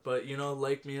 But, you know,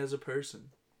 like me as a person.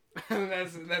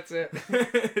 That's it.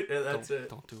 Yeah, that's it.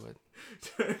 Don't do it.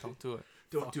 Don't do it.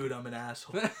 Don't do it, I'm an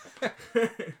asshole.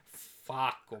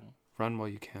 Fuck 'em. Run while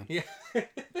you can. Yeah.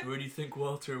 Where do you think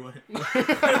Walter went?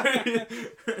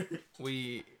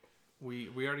 We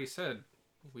already said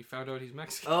we found out he's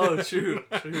Mexican. Oh, true.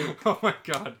 Oh my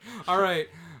god. All right.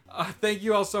 Thank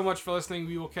you all so much for listening.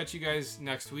 We will catch you guys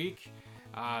next week.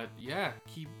 Yeah,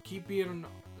 keep being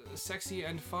sexy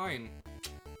and fine.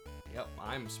 Yep,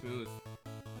 I'm smooth.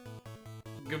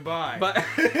 Goodbye. But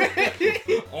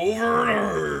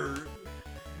over.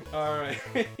 All right.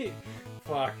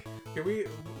 Fuck. Can we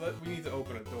need to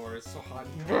open a door. It's so hot.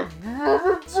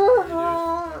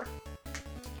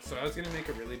 So I was gonna make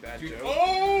a really bad Dude, joke.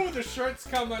 oh, the shirt's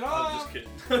coming off. I'm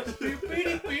just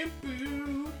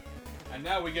kidding. And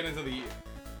now we get into the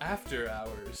after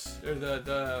hours. Or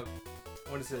the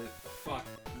what is it? Fuck.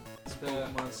 The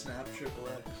Pokemon Snap Triple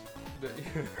X.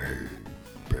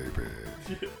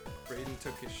 Braydon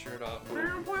took his shirt off.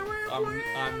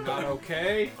 I'm not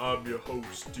okay. I'm your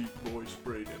host, Deep Voice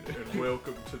Braydon, and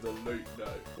welcome to the late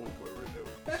night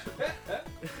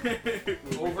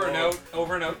Over and Out.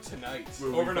 Over and out tonight. Where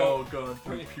Over we've and all out. gone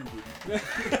through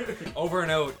puberty. Over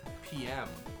and out PM.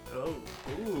 Oh.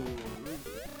 Ooh.